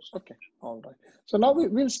 Okay, all right. So now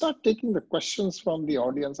we'll start taking the questions from the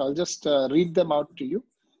audience. I'll just read them out to you,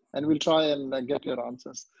 and we'll try and get your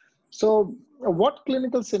answers. So what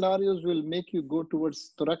clinical scenarios will make you go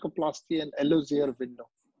towards thoracoplasty and Elosier window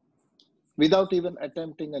without even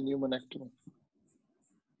attempting a pneumonectomy?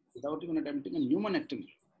 Without even attempting a pneumonectomy.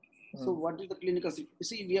 So what is the clinical? You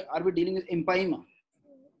see, are we dealing with empyema?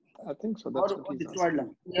 I think so. That's what he's destroyed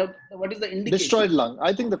lung. What is the indication? Destroyed lung.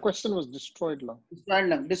 I think the question was destroyed lung. Destroyed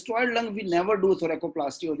lung. Destroyed lung, we never do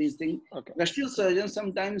thoracoplasty or these things. Okay. Gastro surgeons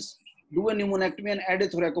sometimes do a pneumonectomy and add a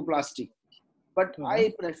thoracoplasty. But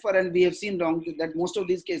I prefer, and we have seen wrong, that most of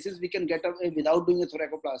these cases we can get away without doing a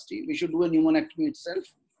thoracoplasty. We should do a pneumonectomy itself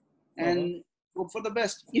and hope for the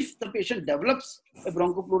best. If the patient develops a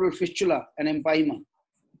bronchopleural fistula and empyema,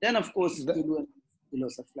 then of course we do a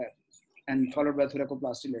Villosa flap and followed by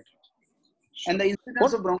thoracoplasty later. And the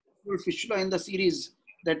incidence of bronchopleural fistula in the series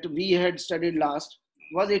that we had studied last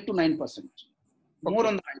was 8 to 9%, more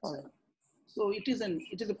on the right side. So it is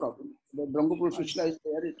a problem. The bronchopleural fistula is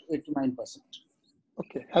there at 8 to 9%.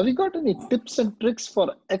 Okay. Have you got any tips and tricks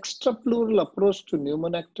for extrapleural approach to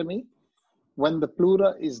pneumonectomy when the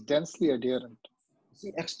pleura is densely adherent?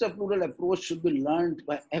 See, extrapleural approach should be learned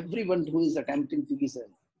by everyone who is attempting TB surgery,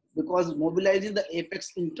 because mobilizing the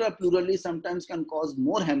apex intrapleurally sometimes can cause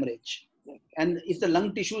more hemorrhage. And if the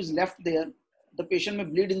lung tissue is left there, the patient may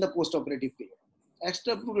bleed in the postoperative period.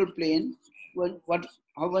 Extrapleural plane,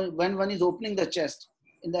 when one is opening the chest,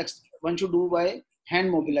 one should do by hand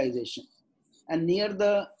mobilization. And near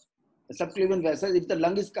the subclavian vessel, if the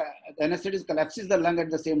anesthetist collapses the lung at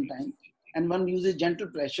the same time, and one uses gentle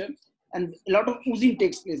pressure, and a lot of oozing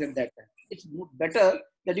takes place at that time. It's better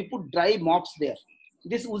that you put dry mops there.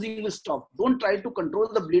 This oozing will stop. Don't try to control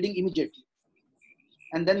the bleeding immediately.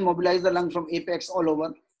 And then mobilize the lung from apex all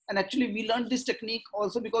over. And actually, we learned this technique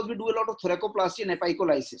also because we do a lot of thoracoplasty and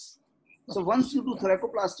epicolysis. So once you do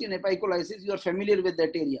thoracoplasty and epicolysis, you are familiar with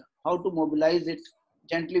that area, how to mobilize it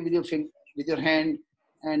gently with your hand.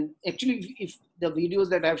 And actually, if the videos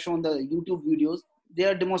that I have shown, the YouTube videos, they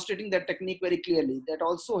are demonstrating that technique very clearly. That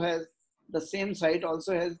also has, the same site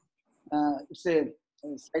also has, it's a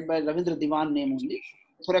site by Ravindra Dewan name only,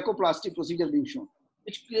 thoracoplasty procedure being shown,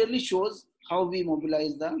 which clearly shows how we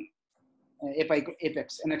mobilize the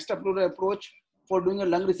apex. An extrapleural approach for doing a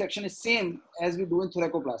lung resection is same as we do in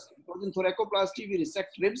thoracoplasty. Because in thoracoplasty, we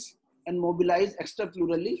resect ribs and mobilize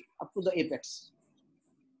extrapleurally up to the apex.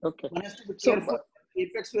 Okay. One has to be careful.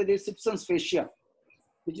 Apex where there is Simpson's fascia,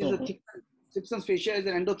 which is a thickened. Simpson's fascia is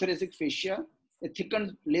an endothoracic fascia, a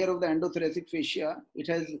thickened layer of the endothoracic fascia. It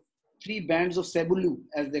has 3 bands of sebulu,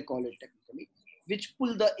 as they call it technically, which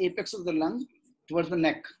pull the apex of the lung towards the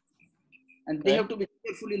neck. And they have to be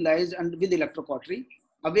carefully lysed and with electrocautery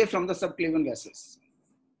away from the subclavian vessels.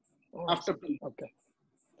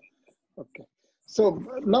 Okay. So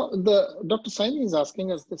now Dr. Saini is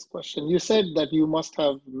asking us this question. You said that you must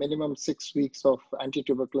have minimum 6 weeks of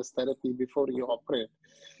anti-tuberculosis therapy before you operate.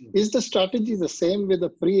 Is the strategy the same with a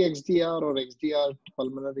pre-XDR or XDR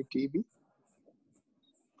pulmonary TB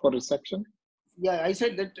for resection? Yeah, I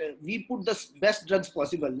said that we put the best drugs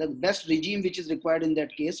possible, the best regime which is required in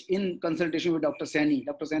that case in consultation with Dr. Saini.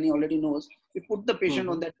 Dr. Saini already knows. We put the patient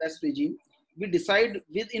on that best regime. We decide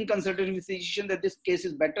in consultation with physician that this case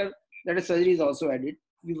is better, that a surgery is also added.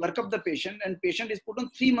 We work up the patient, and patient is put on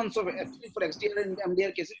 3 months of, actually for XDR and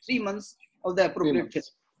MDR cases, 3 months of the appropriate therapy.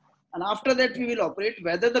 And after that, we will operate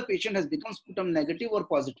whether the patient has become sputum negative or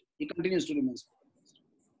positive. He continues to remain sputum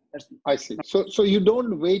positive. I see. So you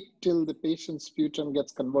don't wait till the patient's sputum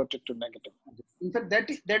gets converted to negative. In fact, that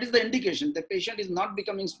is the indication. The patient is not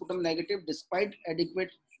becoming sputum negative despite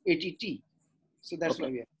adequate ATT. So that's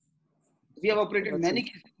why we have operated many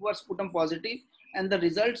cases who are sputum positive, and the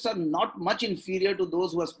results are not much inferior to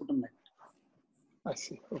those who are sputum negative. I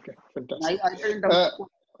see. Okay, fantastic. Either in terms of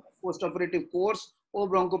post-operative course or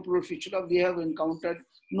bronchopleural fistula, we have encountered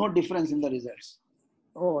no difference in the results.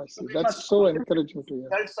 Oh, I So see. we That's must so encouraging to hear.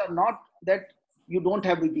 results are not that you don't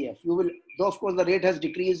have BPF. You will, though of course the rate has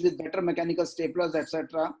decreased with better mechanical staplers,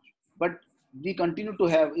 etc. But we continue to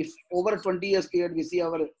have, if over a 20 years period we see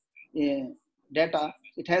our data,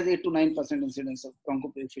 it has 8 to 9% incidence of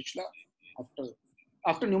bronchopleural fistula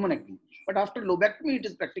after pneumonectomy. But after lobectomy, it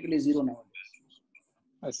is practically zero nowadays.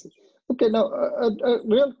 I see. Okay, now a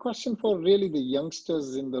real question for really the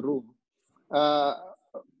youngsters in the room.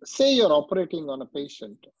 Say you're operating on a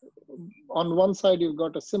patient. On one side, you've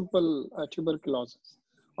got a simple tuberculosis.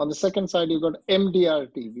 On the second side, you've got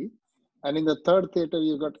MDR-TB. And in the third theater,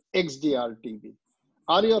 you've got XDR-TB.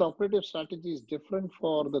 Are your operative strategies different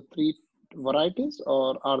for the three varieties,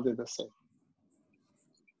 or are they the same?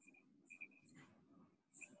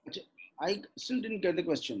 I still didn't get the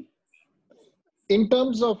question. In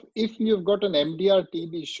terms of if you've got an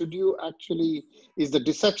MDR-TB, should you actually, is the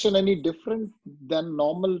dissection any different than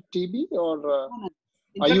normal TB, or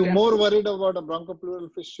are you more worried about a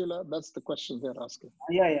bronchopleural fistula? That's the question they're asking.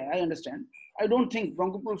 Yeah, I understand. I don't think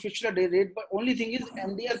bronchopleural fistula rate, but only thing is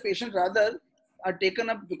MDR patients rather are taken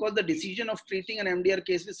up because the decision of treating an MDR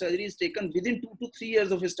case with surgery is taken within 2 to 3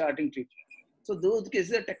 years of his starting treatment. So those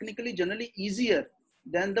cases are technically generally easier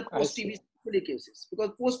than the post-TB sequelae cases, because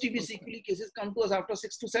post-TB sequelae cases come to us after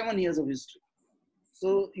 6 to 7 years of history.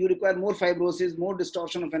 So you require more fibrosis, more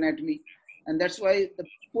distortion of anatomy. And that's why the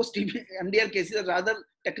post-TB MDR cases are rather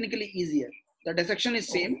technically easier. The dissection is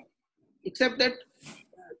same, except that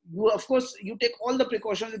you, of course, you take all the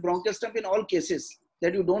precautions with bronchial stump in all cases,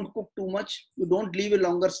 that you don't cook too much, you don't leave a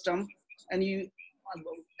longer stump. And you,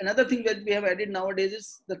 another thing that we have added nowadays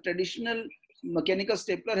is the traditional mechanical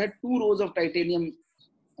stapler had 2 rows of titanium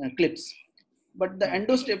clips, but the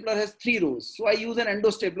endo stapler has 3 rows. So I use an endo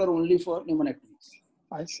stapler only for pneumonectomies.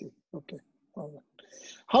 I see. Okay. All right.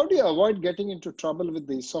 How do you avoid getting into trouble with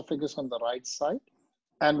the esophagus on the right side?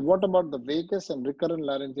 And what about the vagus and recurrent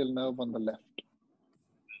laryngeal nerve on the left?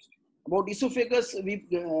 About esophagus, we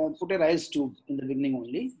put a Riles tube in the beginning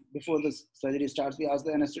only. Before the surgery starts, we ask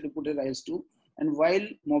the anesthetic to put a Riles tube. And while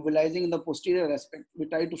mobilizing in the posterior aspect, we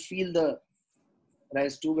try to feel the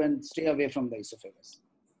Riles tube and stay away from the esophagus.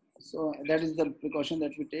 So that is the precaution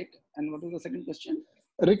that we take. And what was the second question?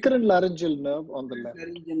 Recurrent laryngeal nerve on the left.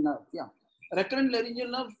 Laryngeal nerve, yeah. Recurrent laryngeal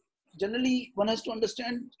nerve, generally one has to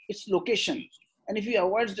understand its location. And if you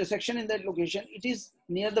avoid dissection in that location, it is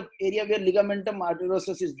near the area where ligamentum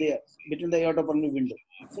arteriosus is there, between the aortopulmonary window.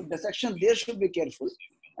 So dissection there should be careful.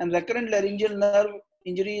 And recurrent laryngeal nerve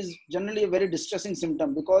injury is generally a very distressing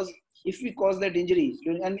symptom, because if we cause that injury,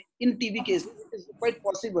 and in TB cases, it is quite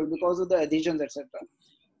possible because of the adhesions, etc.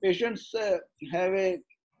 Patients have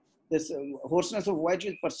this hoarseness of voice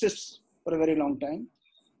which persists for a very long time.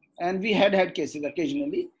 And we had cases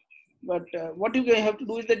occasionally. But what you have to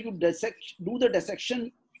do is that you do the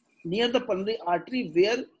dissection near the pulmonary artery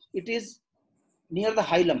where it is near the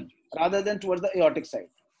hilum rather than towards the aortic side.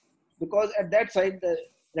 Because at that side, the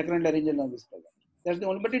recurrent laryngeal nerve is present. That's the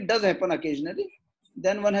only, but it does happen occasionally.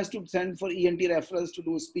 Then one has to send for ENT referrals to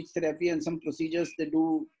do speech therapy and some procedures they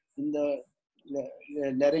do in the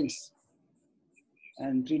larynx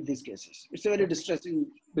and treat these cases. It's a very distressing.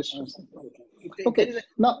 Okay.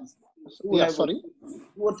 Now, yeah, sorry. 2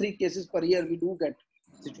 or 3 cases per year, we do get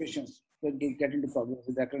situations where we get into problems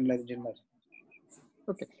with recurrent laryngeal nerve.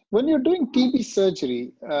 Okay. When you're doing TB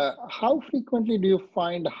surgery, how frequently do you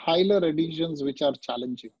find hilar adhesions which are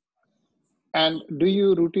challenging? And do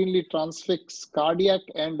you routinely transfix cardiac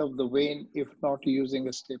end of the vein if not using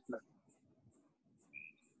a stapler?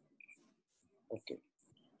 Okay.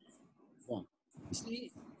 Yeah.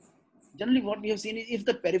 See, generally what we have seen is if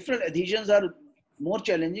the peripheral adhesions are more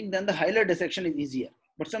challenging, then the hilar dissection is easier.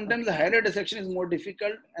 But sometimes the hilar dissection is more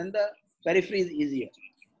difficult and the periphery is easier.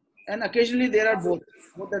 And occasionally there are both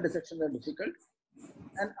the dissections are difficult.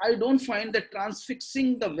 And I don't find that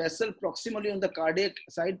transfixing the vessel proximally on the cardiac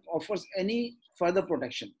side offers any further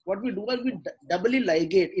protection. What we do is we doubly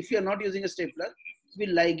ligate. If you are not using a stapler, we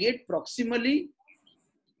ligate proximally,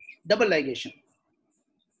 double ligation.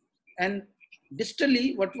 And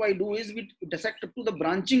distally, what I do is we dissect up to the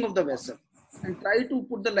branching of the vessel and try to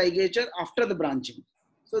put the ligature after the branching.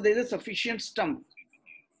 So there is a sufficient stump.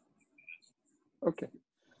 Okay.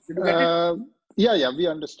 Yeah, we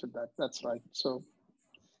understood that. That's right. So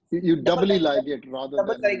you doubly ligate rather than...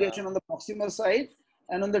 Double ligation on the proximal side,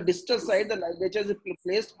 and on the distal side, the ligature is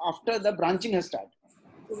placed after the branching has started.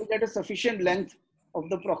 So we get a sufficient length of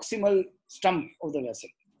the proximal stump of the vessel.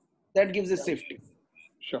 That gives us safety.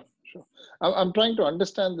 Sure. I'm trying to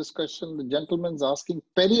understand this question. The gentleman's asking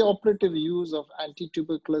perioperative use of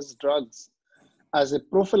anti-tuberculous drugs as a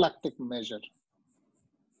prophylactic measure.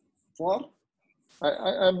 For?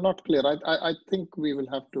 I'm not clear. I think we will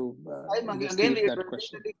have to I'm again restate that reiterating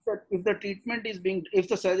question. that if the treatment is being, if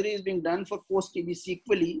the surgery is being done for post-TB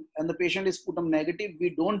sequelae and the patient is sputum negative,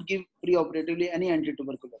 we don't give preoperatively any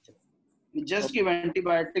anti-tubercular therapy. We just give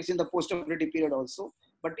antibiotics in the post-operative period also.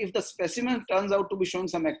 But if the specimen turns out to be showing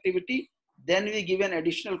some activity, then we give an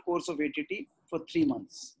additional course of ATT for 3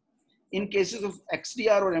 months. In cases of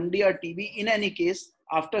XDR or MDR TB, in any case,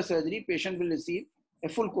 after surgery, patient will receive a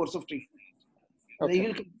full course of treatment. Okay. He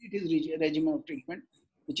will complete his regimen of treatment,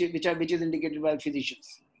 which is indicated by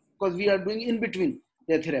physicians. Because we are doing in between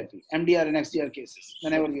their therapy, MDR and XDR cases,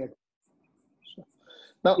 whenever we are. Sure.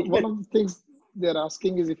 Now, one of the things they're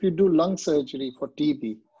asking is if you do lung surgery for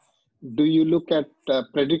TB, do you look at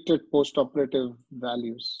predicted post-operative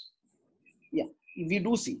values? Yeah, we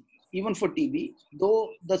do see, even for TB, though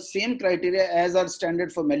the same criteria as are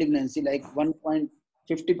standard for malignancy, like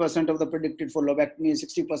 1.50% of the predicted for lobectomy,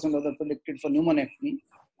 60% of the predicted for pneumonectomy,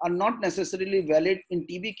 are not necessarily valid in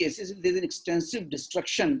TB cases if there is an extensive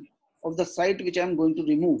destruction of the site which I am going to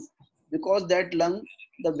remove, because that lung,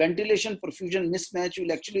 the ventilation perfusion mismatch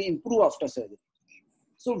will actually improve after surgery.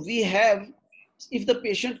 So we have, if the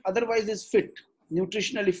patient otherwise is fit,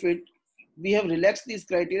 nutritionally fit, we have relaxed these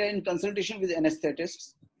criteria in consultation with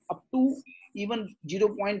anesthetists up to even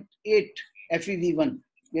 0.8 FEV1.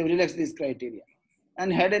 We have relaxed these criteria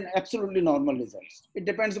and had an absolutely normal results. It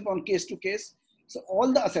depends upon case to case. So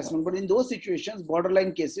all the assessment, but in those situations,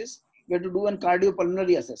 borderline cases, we have to do a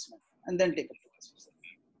cardiopulmonary assessment and then take up the case.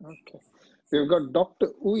 Okay. We've got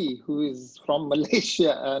Dr. Ui, who is from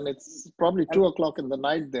Malaysia, and it's probably 2 o'clock in the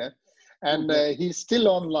night there. And he's still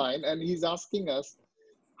online, and he's asking us,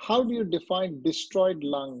 how do you define destroyed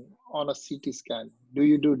lung on a CT scan? Do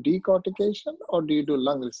you do decortication or do you do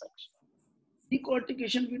lung resection?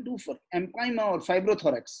 Decortication we do for empyema or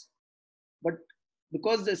fibrothorax. But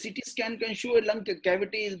because the CT scan can show a lung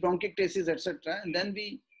cavities, bronchiectasis, etc., and then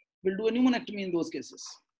we will do a pneumonectomy in those cases.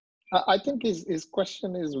 I think his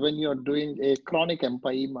question is when you're doing a chronic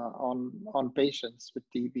empyema on patients with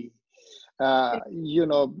TB,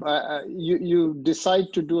 you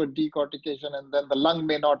decide to do a decortication and then the lung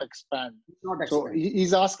may not expand. So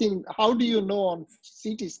he's asking, how do you know on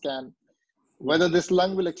CT scan whether this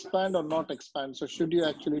lung will expand or not expand? So should you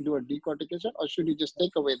actually do a decortication or should you just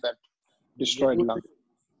take away that destroyed lung?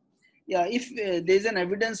 Yeah, if there's an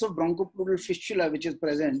evidence of bronchopleural fistula which is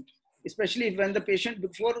present, especially if when the patient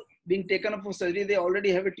before being taken up for surgery, they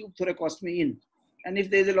already have a tube thoracostomy in. And if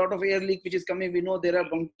there's a lot of air leak which is coming, we know there are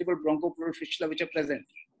multiple bronchopleural fistula which are present.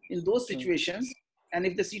 In those situations, and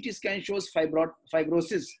if the CT scan shows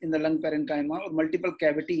fibrosis in the lung parenchyma or multiple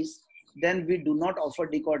cavities, then we do not offer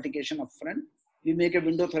decortication upfront. We make a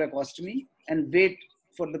window thoracostomy and wait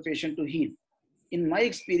for the patient to heal. In my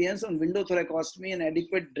experience on window thoracostomy and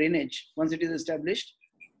adequate drainage, once it is established,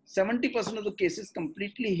 70% of the cases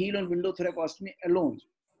completely heal on window thoracostomy alone.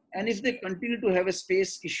 And if they continue to have a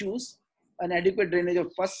space issues, an adequate drainage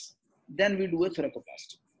of pus, then we do a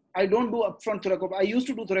thoracoplasty. I don't do upfront thoracoplasty. I used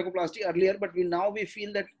to do thoracoplasty earlier, but we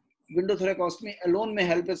feel that window thoracostomy alone may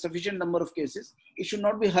help a sufficient number of cases. It should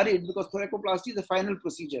not be hurried because thoracoplasty is the final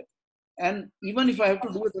procedure. And even if I have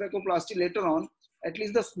to do a thoracoplasty later on, at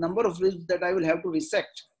least the number of ribs that I will have to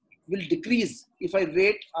resect will decrease if I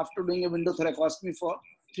wait after doing a window thoracostomy for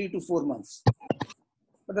 3 to 4 months.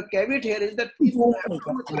 But the caveat here is that if you have to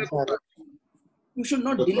do a thoracoplasty, you should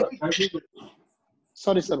not delay it.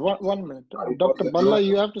 Sorry, sir. One minute. Dr. Balla,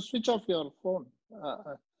 you have to switch off your phone.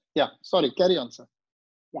 Yeah, sorry. Carry on, sir.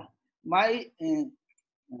 Yeah.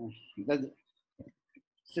 The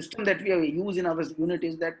system that we use in our unit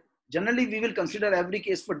is that generally we will consider every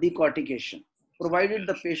case for decortication, provided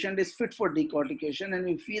the patient is fit for decortication and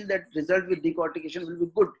we feel that result with decortication will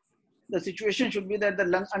be good. The situation should be that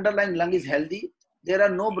the underlying lung is healthy. There are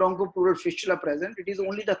no bronchopleural fistula present. It is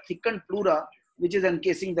only the thickened pleura which is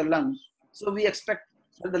encasing the lung. So we expect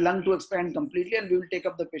the lung to expand completely and we will take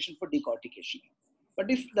up the patient for decortication. But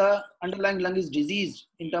if the underlying lung is diseased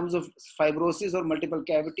in terms of fibrosis or multiple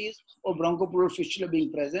cavities or bronchopleural fistula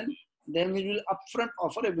being present, then we will upfront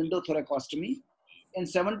offer a window thoracostomy. In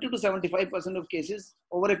 70 to 75% of cases,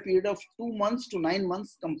 over a period of 2 months to 9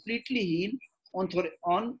 months, completely heal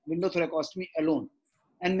on window thoracostomy alone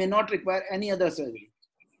and may not require any other surgery.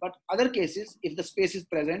 But other cases, if the space is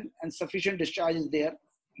present and sufficient discharge is there,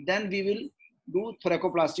 then we will do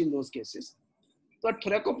thoracoplasty in those cases. But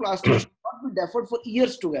thoracoplasty should not be deferred for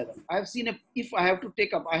years together. I have seen if I have to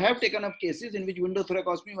take up, I have taken up cases in which window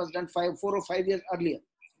thoracostomy was done 4 or 5 years earlier.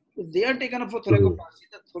 If they are taken up for thoracoplasty,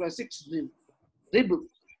 the thoracic rib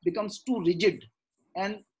becomes too rigid.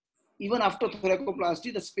 And even after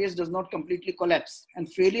thoracoplasty, the space does not completely collapse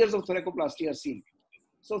and failures of thoracoplasty are seen.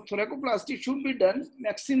 So thoracoplasty should be done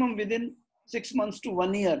maximum within 6 months to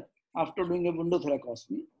 1 year after doing a window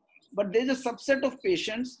thoracostomy. But there is a subset of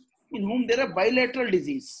patients in whom there are bilateral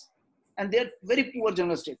disease and they are very poor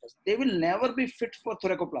general status. They will never be fit for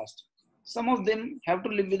thoracoplasty. Some of them have to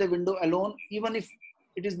live with a window alone, even if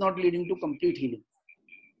it is not leading to complete healing.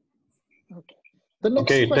 Okay. The next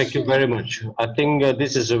Okay, question. thank you very much. I think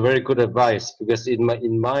this is a very good advice because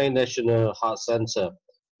in my National Heart Center,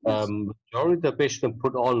 majority of the patient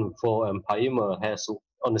put on for empyema has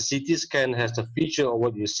on the CT scan has the feature of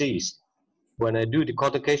what you see. When I do the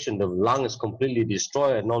cortication, the lung is completely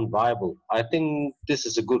destroyed and non-viable. I think this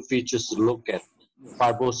is a good feature to look at.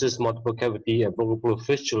 Fibrosis, multiple cavity, and bronchial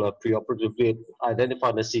fistula preoperatively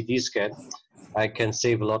identified on the CT scan. I can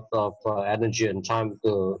save a lot of energy and time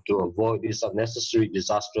to avoid this unnecessary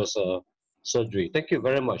disastrous surgery. Thank you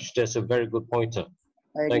very much. That's a very good pointer.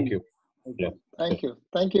 Thank you. Yeah. Thank you.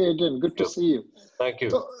 Thank you, Adrian. Good to see you. Thank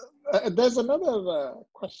you. So there's another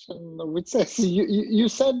question which says, you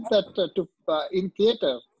said that in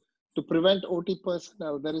theater, to prevent OT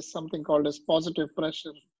personnel, there is something called as positive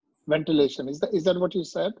pressure ventilation. Is that what you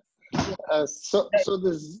said? So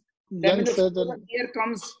this young surgeon... Air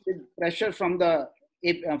comes with pressure from the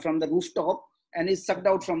rooftop and is sucked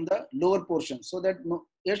out from the lower portion, so that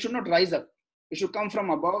air should not rise up. It should come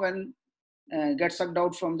from above and get sucked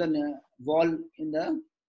out from the wall in the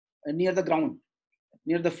near the ground,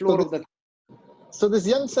 near the floor of the... So this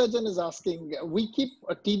young surgeon is asking, we keep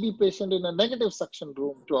a TB patient in a negative suction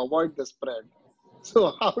room to avoid the spread.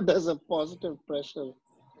 So how does a positive pressure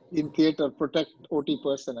in theater protect OT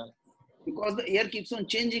personnel? Because the air keeps on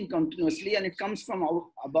changing continuously and it comes from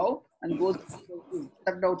above and goes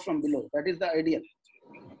sucked out from below. That is the idea.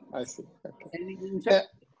 I see. Okay. And in fact,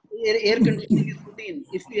 air conditioning is routine.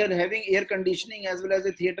 If we are having air conditioning as well as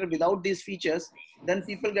a theater without these features, then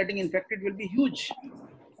people getting infected will be huge.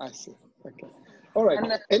 I see. Okay. All right.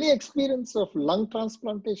 And, any experience of lung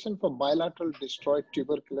transplantation for bilateral destroyed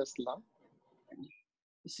tuberculous lung?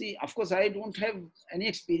 See, of course, I don't have any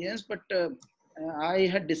experience, but I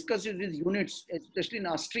had discussed it with units, especially in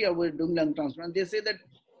Austria, we're doing lung transplant. They say that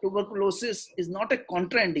tuberculosis is not a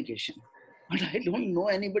contraindication. But I don't know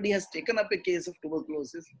anybody has taken up a case of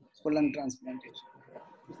tuberculosis for lung transplantation.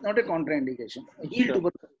 It's not a contraindication. Healed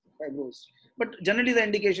tuberculosis, fibrosis. But generally the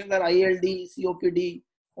indications are ILD, COPD,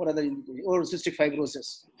 or other indications, or cystic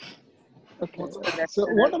fibrosis. Okay. So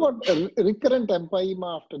what about recurrent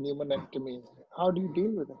empyema after pneumonectomy? How do you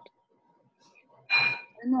deal with it?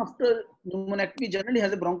 After pneumonectomy, generally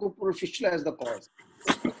has a bronchopleural fistula as the cause.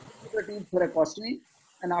 Tube thoracostomy,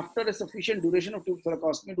 and after a sufficient duration of tube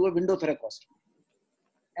thoracostomy, do a window thoracostomy.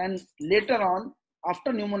 And later on,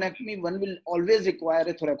 after pneumonectomy, one will always require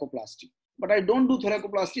a thoracoplasty. But I don't do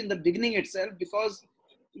thoracoplasty in the beginning itself because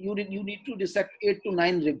you need to dissect 8 to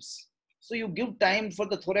 9 ribs. So you give time for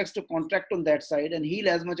the thorax to contract on that side and heal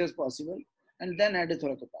as much as possible, and then add a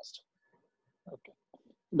thoracoplasty. Okay.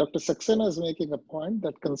 Dr. Saxena is making a point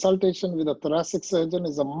that consultation with a thoracic surgeon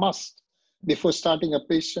is a must before starting a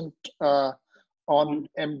patient on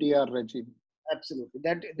MDR regime. Absolutely.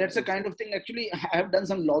 That's a kind of thing. Actually, I have done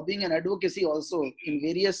some lobbying and advocacy also in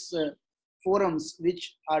various forums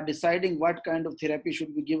which are deciding what kind of therapy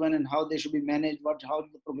should be given and how they should be managed, how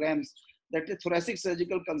the programs, that the thoracic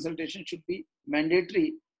surgical consultation should be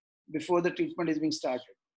mandatory before the treatment is being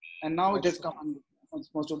started. And now it has come,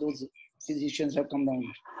 most of those physicians have come down.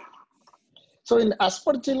 So in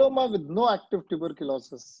aspergilloma with no active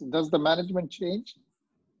tuberculosis, does the management change?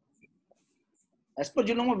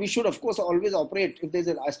 Aspergilloma, we should of course always operate if there is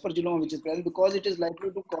an aspergilloma which is present, because it is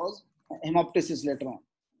likely to cause hemoptysis later on.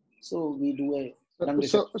 So we do a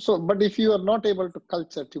but if you are not able to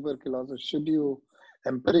culture tuberculosis, should you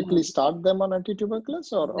empirically start them on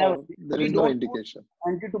anti-tuberculosis or there is no indication?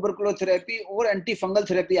 Anti-tuberculosis therapy or antifungal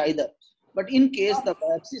therapy either. But in case the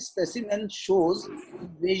biopsy specimen shows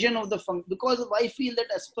invasion of the fungus, because I feel that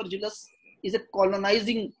aspergillus is a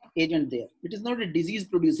colonizing agent there. It is not a disease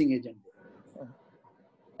producing agent there.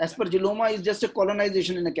 Aspergilloma is just a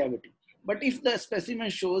colonization in a cavity. But if the specimen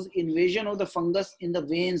shows invasion of the fungus in the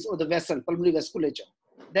veins or the vessel, pulmonary vasculature,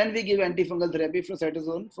 then we give antifungal therapy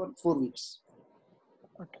flucytosine for 4 weeks.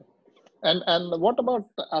 Okay. And what about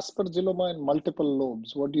aspergilloma in multiple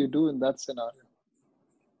lobes? What do you do in that scenario?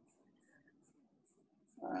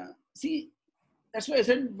 See, that's why I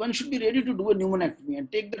said one should be ready to do a pneumonectomy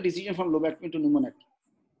and take the decision from lobectomy to pneumonectomy.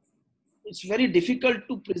 It's very difficult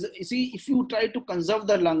to see if you try to conserve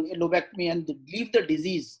the lung, a lobectomy, and leave the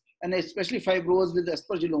disease, and especially fibrose with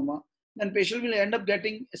aspergilloma, then patient will end up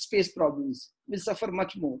getting space problems, will suffer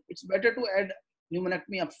much more. It's better to add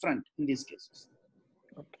pneumonectomy upfront in these cases.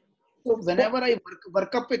 Okay. So whenever I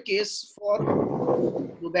work up a case for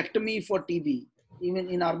lobectomy for TB, even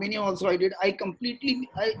in Armenia also I did,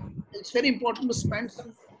 it's very important to spend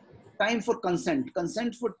some time for consent.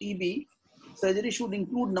 Consent for TB surgery should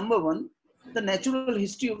include, number one, the natural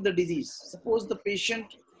history of the disease. Suppose the patient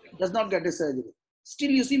does not get a surgery.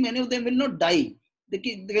 Still, you see, many of them will not die. They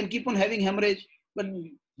can keep on having hemorrhage, but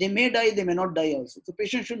they may die, they may not die also. So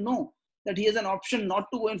patient should know that he has an option not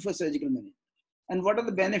to go in for surgical management. And what are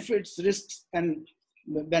the benefits, risks, and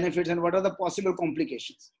benefits, and what are the possible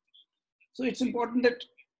complications. So it's important that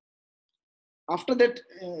after that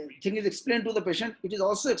thing is explained to the patient, it is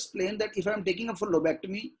also explained that if I'm taking up for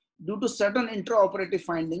lobectomy, due to certain intraoperative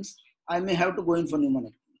findings, I may have to go in for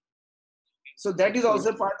pneumonectomy. So that is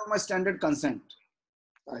also part of my standard consent.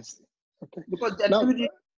 I see. Okay. Because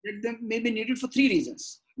that may be needed for three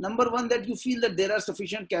reasons. Number one, that you feel that there are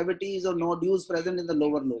sufficient cavities or nodules present in the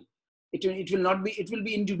lower lobe. It will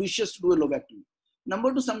be injudicious to do a lobectomy.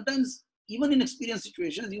 Number two, sometimes even in experienced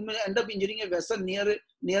situations, you may end up injuring a vessel near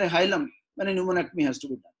a hilum when a pneumonectomy has to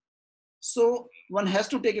be done. So one has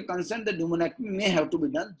to take a consent that pneumonectomy may have to be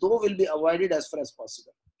done, though will be avoided as far as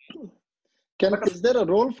possible. Is there a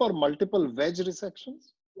role for multiple wedge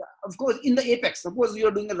resections? Yeah, of course, in the apex. Suppose you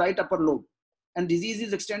are doing a right upper lobe and disease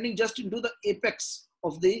is extending just into the apex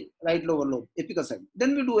of the right lower lobe, apical segment.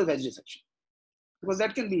 Then we do a wedge resection, because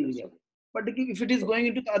that can be easier. But if it is going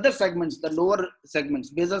into the other segments, the lower segments,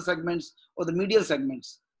 basal segments, or the medial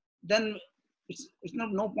segments, then it's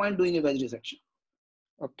no point doing a wedge resection.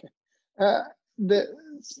 Okay.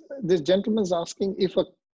 This gentleman is asking if a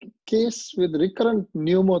case with recurrent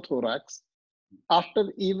pneumothorax,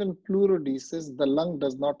 after even pleurodesis, the lung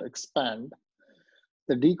does not expand.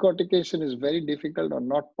 The decortication is very difficult or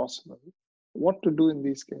not possible. What to do in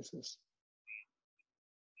these cases?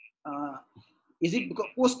 Is it because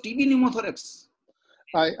post-TB pneumothorax?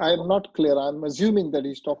 I am not clear. I'm assuming that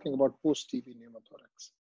he's talking about post-TB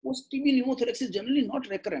pneumothorax. Post-TB pneumothorax is generally not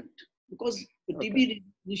recurrent, because the TB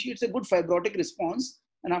initiates a good fibrotic response,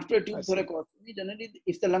 and after a tube thoracotomy, generally,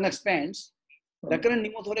 if the lung expands, recurrent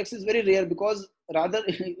pneumothorax is very rare, because rather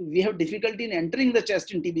we have difficulty in entering the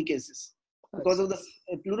chest in TB cases. Because of the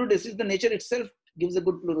pleurodesis, the nature itself gives a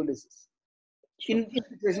good pleurodesis. In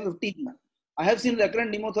situations of TB, I have seen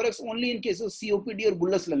recurrent pneumothorax only in cases of COPD or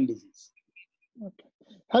bullous lung disease. Okay.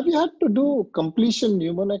 Have you had to do completion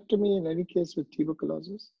pneumonectomy in any case with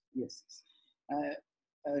tuberculosis? Yes.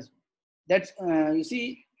 That's, you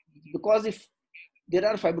see, because if there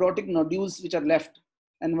are fibrotic nodules which are left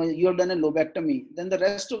and when you have done a lobectomy, then the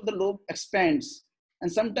rest of the lobe expands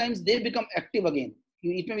and sometimes they become active again.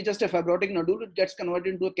 It may be just a fibrotic nodule, it gets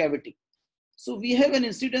converted into a cavity. So we have an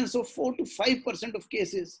incidence of 4 to 5% of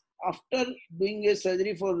cases after doing a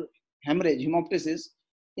surgery for hemorrhage, hemoptysis,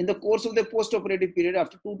 in the course of the post-operative period,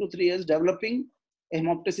 after 2 to 3 years, developing a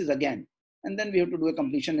hemoptysis again. And then we have to do a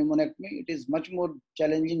completion pneumonectomy. It is much more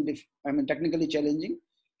challenging, technically challenging,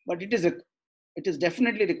 but it is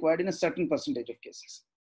definitely required in a certain percentage of cases.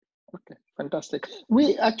 Okay, fantastic.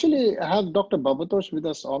 We actually have Dr. Babatosh with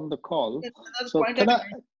us on the call. So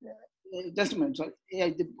just a minute. So,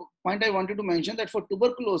 the point I wanted to mention that for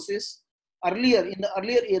tuberculosis, in the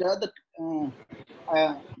earlier era, the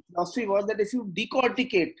philosophy was that if you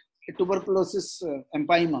decorticate a tuberculosis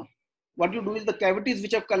empyema, what you do is the cavities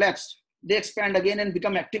which have collapsed, they expand again and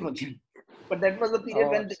become active again. But that was the period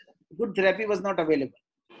when good therapy was not available.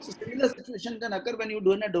 So similar situation can occur when you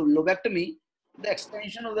do a lobectomy. The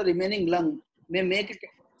expansion of the remaining lung may make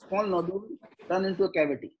a small nodule turn into a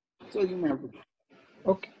cavity. So you may have to.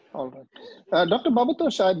 Okay, all right. Dr.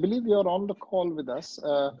 Babatosh, I believe you're on the call with us.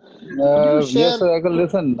 Yes, sir, I can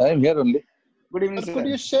listen. I'm here only. Good evening, sir. Could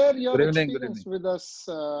you share your experience with us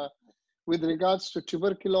with regards to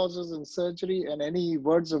tuberculosis and surgery, and any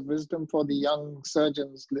words of wisdom for the young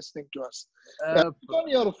surgeons listening to us? Switch on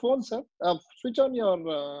your phone, sir. Switch on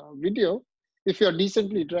your video if you're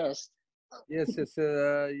decently dressed. Yes.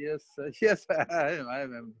 I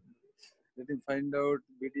am. Let me find out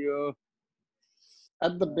video.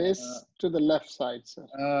 At the base to the left side, sir.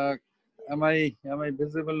 Am I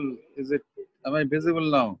visible? Am I visible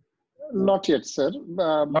now? Not yet, sir.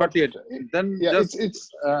 Not yet. Then yeah, just it's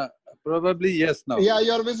probably yes now. Yeah,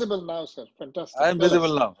 you're visible now, sir. Fantastic. I am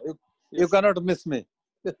visible now. You cannot miss me.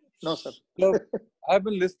 No, sir. So I've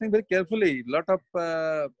been listening very carefully. Lot of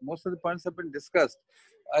most of the points have been discussed.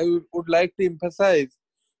 I would like to emphasize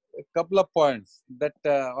a couple of points that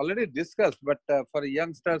already discussed, but for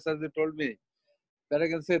youngsters, as you told me, that I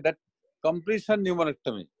can say that completion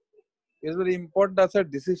pneumonectomy It's very important as a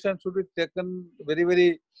decision should be taken very,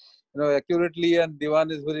 very accurately, and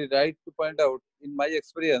Dewan is very right to point out, in my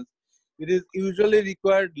experience, it is usually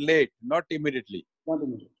required late, not immediately. Not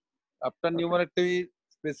immediately. After pneumonectomy,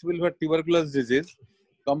 specifically for tuberculosis disease,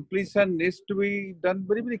 completion needs to be done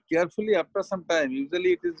very, very carefully after some time.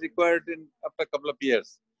 Usually it is required after a couple of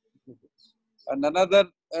years. And another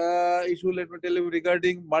issue, let me tell you,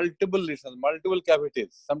 regarding multiple lesions, multiple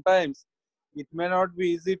cavities. Sometimes it may not be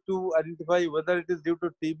easy to identify whether it is due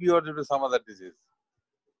to TB or due to some other disease.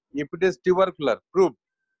 If it is tubercular, proved,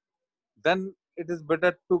 then it is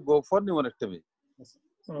better to go for pneumonectomy.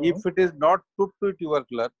 If it is not proved to be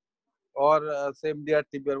tubercular, or say MDR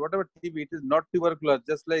TB or whatever TB, it is not tubercular,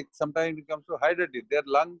 just like sometimes it comes to hydrotic, their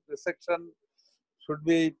lung resection should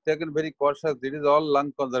be taken very cautious. It is all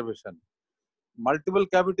lung conservation. Multiple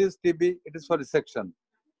cavities TB, it is for resection.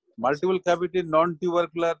 Multiple cavity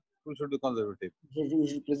non-tubercular, we should be conservative. We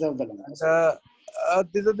should preserve the lung.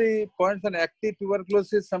 These are the points on active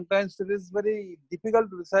tuberculosis. Sometimes it is very difficult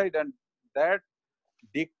to decide, and that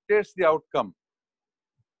dictates the outcome.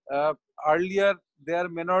 Earlier, there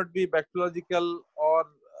may not be bacteriological or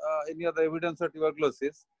any other evidence of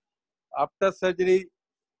tuberculosis. After surgery,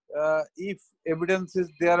 if evidence is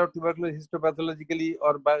there of tuberculosis histopathologically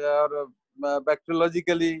or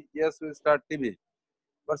bacteriologically, yes, we start TB.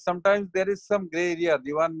 But sometimes there is some gray area.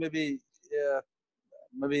 Dewan may be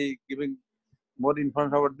giving more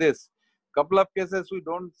information about this. Couple of cases we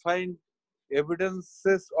don't find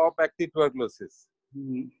evidences of active tuberculosis,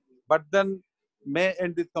 but then may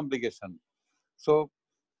end with complication. So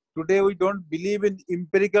today we don't believe in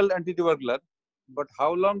empirical antitubercular, but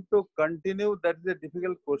how long to continue, that is a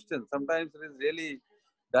difficult question. Sometimes it is really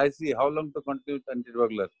dicey how long to continue with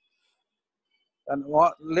antitubercular. And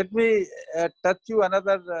let me touch you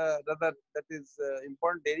another that is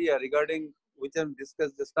important area regarding which I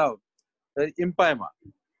discussed just now, empyema.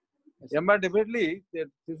 Empyema definitely,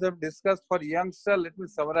 this have discussed for youngster. Let me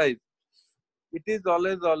summarize. It is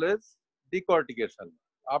always decortication.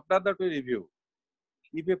 After that we review.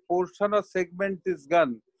 If a portion or segment is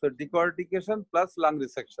gone, so decortication plus lung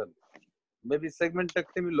resection, maybe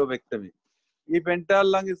segmentectomy, lobectomy. If entire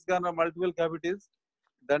lung is gone or multiple cavities,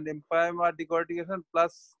 then empyema decortication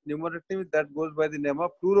plus pneumonectomy, that goes by the name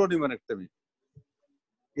of pleuropneumonectomy.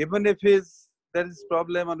 Even if there is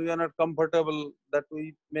problem and we are not comfortable, that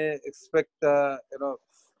we may expect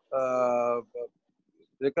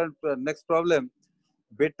recurrent next problem,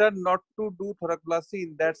 better not to do thoracoplasty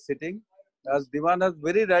in that sitting. As Dewan has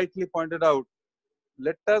very rightly pointed out,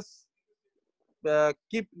 let us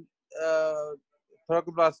keep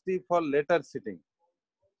thoracoplasty for later sitting.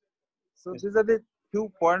 So these are the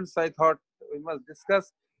few points I thought we must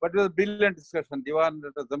discuss. But it was a brilliant discussion. Dewan,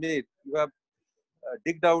 Zamir, you have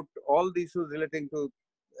digged out all the issues relating to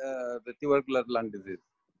the tubercular lung disease.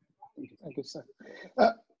 Thank you, sir.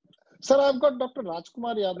 Sir, I've got Dr.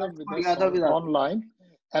 Rajkumar Yadav with us online,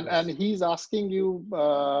 and he's asking you,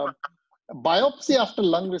 biopsy after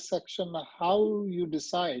lung resection, how you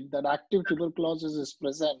decide that active tuberculosis is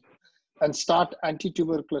present and start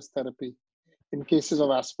anti-tuberculous therapy in cases of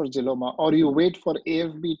aspergilloma, or you wait for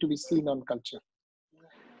AFB to be seen on culture.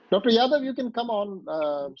 Dr. Yadav, you can come on,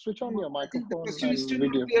 switch on your microphone and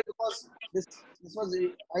video. Because this was,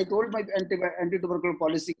 I told my anti-tubercular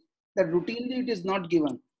policy that routinely it is not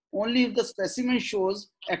given. Only if the specimen shows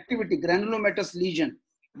activity, granulomatous lesion,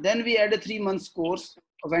 then we add a 3 months course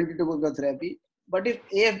of anti-tubercular therapy. But if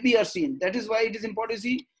AFB are seen, that is why it is important to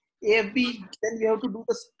see AFB, then we have to do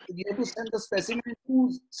this, we have to send the specimen in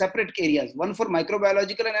 2 separate areas, one for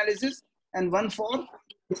microbiological analysis and one for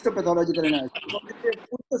histopathological analysis. Because if you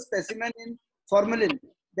put the specimen in formalin,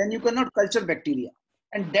 then you cannot culture bacteria.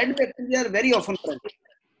 And dead bacteria are very often present.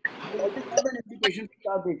 That is not an indication to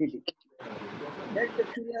start ATT. Dead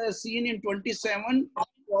bacteria are seen in 27,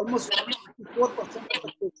 almost 24%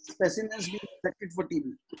 of the specimens being affected for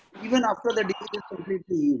TB, even after the disease is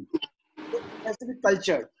completely healed. So it has to be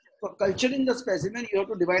cultured. For culturing the specimen, you have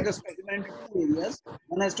to divide the specimen into 2 areas.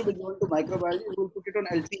 One has to be given to microbiology, we will put it on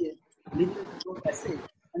LCA, linear control assay,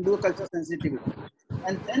 and do a culture sensitivity.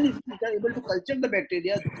 And then if we are able to culture the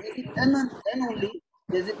bacteria, then only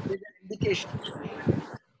there is an indication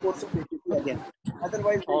course of ATP again.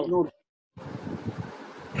 Otherwise, there is no.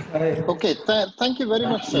 Okay, thank you very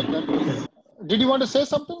much, sir. Did you want to say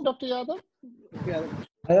something, Dr. Yadav?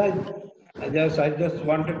 I just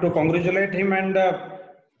wanted to congratulate him, and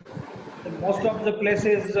most of the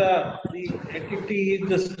places the activity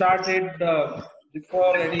is started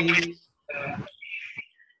before any,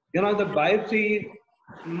 the biopsy.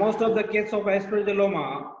 Most of the case of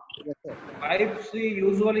aspergilloma, biopsy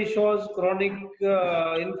usually shows chronic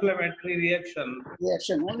inflammatory reaction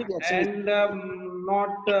Reaction, only reaction. and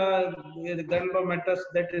not the granulomatous,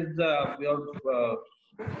 that is your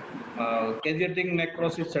caseating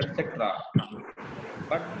necrosis, etc.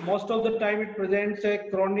 But most of the time it presents a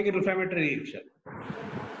chronic inflammatory reaction.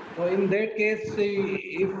 So in that case,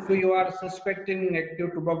 if you are suspecting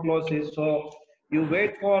active tuberculosis, so you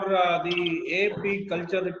wait for the AP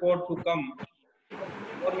culture report to come,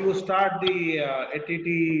 or you start the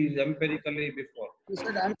ATTs empirically before. You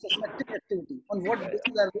said I'm suspecting activity. On what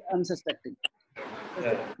basis are we unsuspecting? The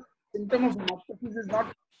Yeah. symptom of hemoptysis is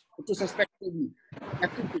not to suspect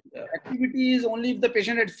activity. Yeah. Activity is only if the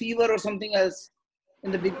patient had fever or something else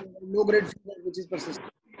in the beginning, low-grade fever which is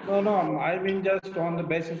persistent. No, I mean just on the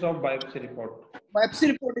basis of biopsy report. Biopsy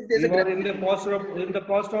report, if there's Fever a in the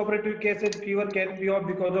post-operative cases, fever can be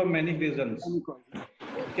because of many reasons.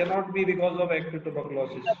 It cannot be because of active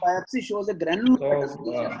tuberculosis. The biopsy shows a granulomatous So,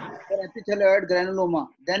 lesion or epithelioid granuloma,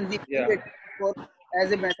 then we yeah. leave it for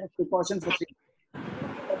as a matter of precaution for 3 months.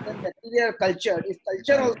 But when bacteria are cultured, if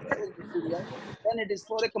culture also shows bacteria, then it is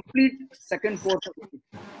for a complete second course of it.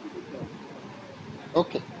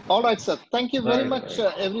 Okay. All right, sir. Thank you very Right, much,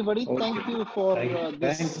 right. everybody. Okay. Thank you for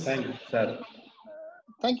this. Thanks, sir.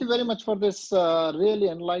 Thank you very much for this really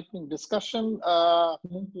enlightening discussion.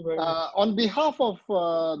 Thank you very much. On behalf of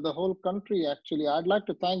the whole country, actually, I'd like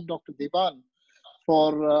to thank Dr. Dewan for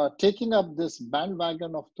taking up this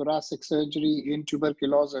bandwagon of thoracic surgery in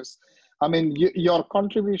tuberculosis. I mean, your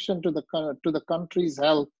contribution to the country's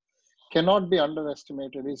health cannot be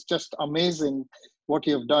underestimated. It's just amazing what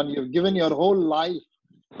you've done. You've given your whole life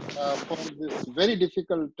for this very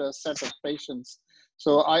difficult set of patients.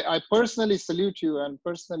 So I personally salute you, and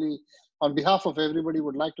personally, on behalf of everybody,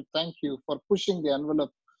 would like to thank you for pushing the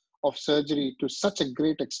envelope of surgery to such a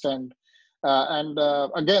great extent.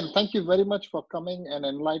 Again, thank you very much for coming and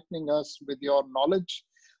enlightening us with your knowledge.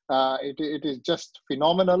 It is just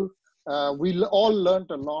phenomenal. We all learned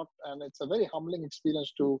a lot, and it's a very humbling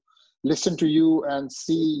experience to listen to you and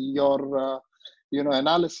see your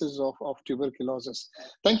analysis of tuberculosis.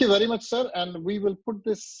 Thank you very much, sir. And we will put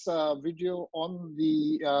this video on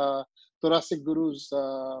the Thoracic Guru's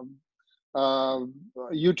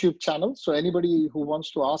YouTube channel. So anybody who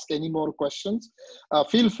wants to ask any more questions,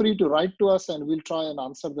 feel free to write to us, and we'll try and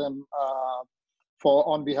answer them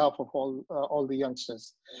on behalf of all the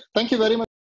youngsters. Thank you very much.